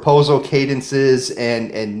of proposal cadences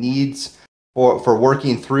and needs for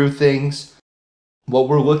working through things, what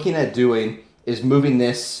we're looking at doing is moving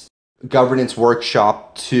this governance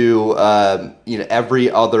workshop to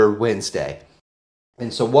every other Wednesday.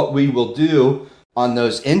 And so what we will do on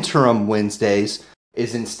those interim Wednesdays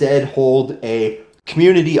is instead hold a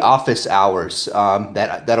community office hours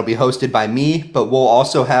that'll be hosted by me, but we'll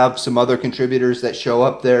also have some other contributors that show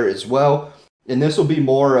up there as well. And this will be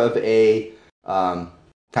more of a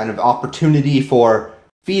kind of opportunity for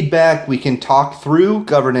feedback. We can talk through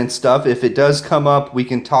governance stuff. If it does come up, we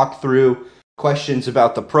can talk through questions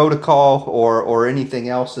about the protocol or anything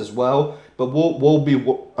else as well. But we'll be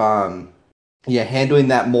handling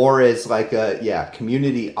that more as like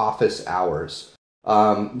community office hours.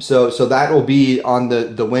 So that will be on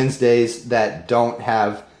the Wednesdays that don't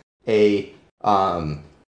have a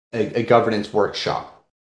governance workshop.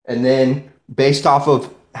 And then based off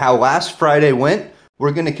of how last Friday went,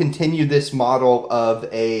 we're going to continue this model of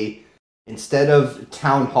instead of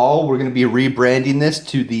town hall, we're going to be rebranding this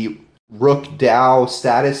to the Rook DAO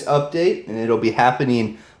status update, and it'll be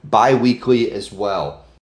happening bi-weekly as well.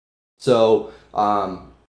 So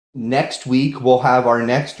next week we'll have our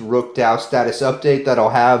next Rook DAO status update that'll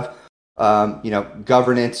have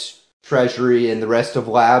governance, treasury, and the rest of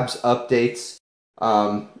labs updates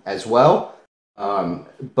as well.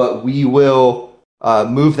 But we will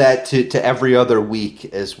move that to every other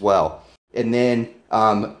week as well. And then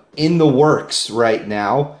in the works right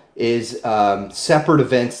now is separate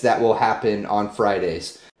events that will happen on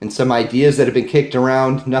Fridays. And some ideas that have been kicked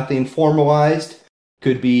around, nothing formalized,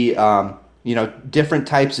 could be different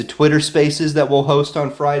types of Twitter spaces that we'll host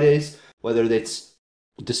on Fridays, whether it's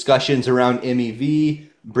discussions around MEV,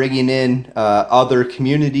 bringing in other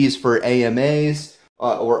communities for AMAs,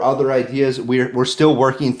 or other ideas. We're still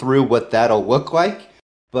working through what that'll look like.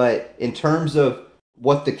 But in terms of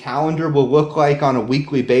what the calendar will look like on a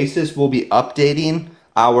weekly basis, we'll be updating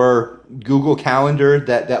our Google Calendar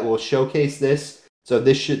that will showcase this. So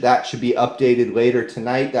that should be updated later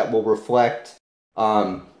tonight. That will reflect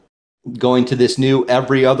going to this new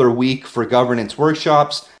every other week for governance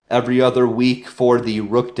workshops, every other week for the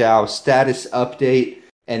Rook DAO status update,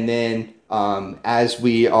 and then as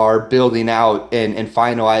we are building out and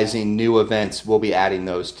finalizing new events, we'll be adding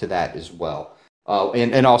those to that as well.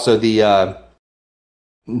 And also the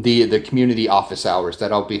community office hours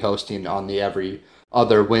that I'll be hosting on the every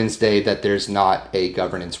other Wednesday that there's not a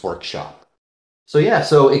governance workshop. So yeah,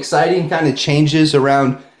 so exciting kind of changes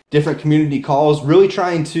around different community calls, really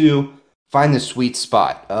trying to find the sweet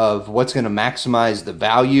spot of what's going to maximize the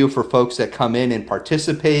value for folks that come in and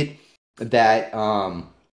participate, that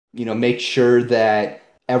make sure that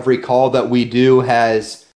every call that we do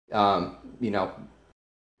has the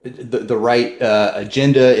right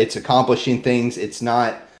agenda, it's accomplishing things, it's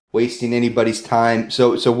not wasting anybody's time.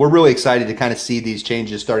 So we're really excited to kind of see these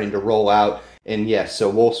changes starting to roll out. And yes, so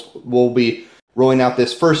we'll be rolling out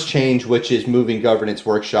this first change, which is moving governance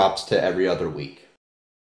workshops to every other week.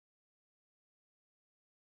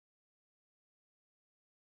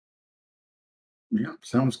 Yeah,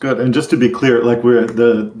 sounds good. And just to be clear, like we're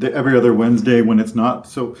the every other Wednesday when it's not,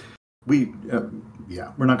 so we're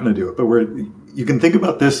not going to do it, but you can think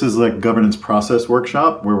about this as like governance process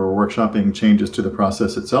workshop, where we're workshopping changes to the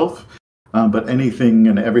process itself. But anything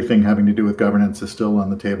and everything having to do with governance is still on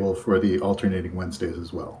the table for the alternating Wednesdays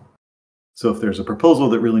as well. So if there's a proposal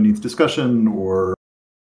that really needs discussion, or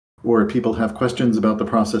people have questions about the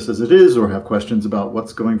process as it is, or have questions about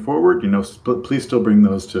what's going forward, please still bring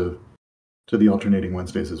those to the alternating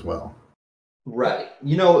Wednesdays as well. Right.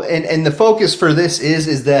 And the focus for this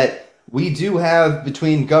is that we do have,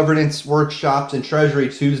 between governance workshops and Treasury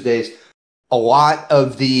Tuesdays, a lot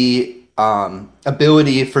of the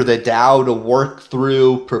ability for the DAO to work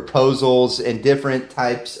through proposals and different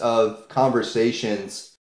types of conversations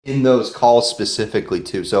in those calls specifically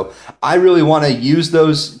too. So I really want to use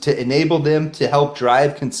those to enable them to help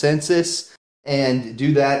drive consensus and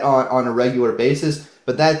do that on a regular basis.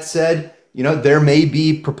 But that said, there may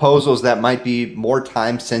be proposals that might be more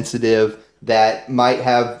time sensitive, that might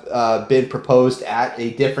have been proposed at a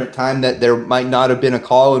different time, that there might not have been a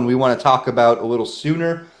call and we want to talk about a little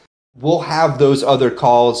sooner. We'll have those other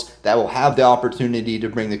calls that will have the opportunity to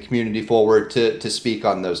bring the community forward to speak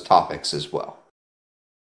on those topics as well.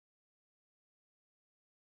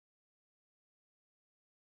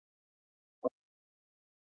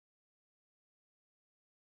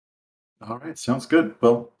 All right, sounds good.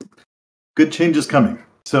 Well, good changes coming.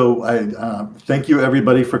 So I thank you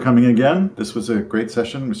everybody for coming again. This was a great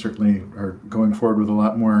session. We certainly are going forward with a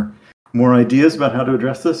lot more ideas about how to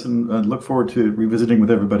address this, and look forward to revisiting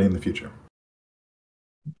with everybody in the future.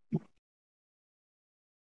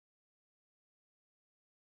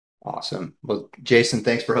 Awesome. Well, Jason,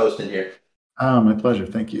 thanks for hosting here. My pleasure.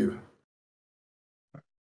 Thank you.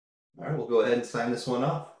 All right, we'll go ahead and sign this one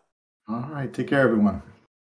off. All right, take care, everyone.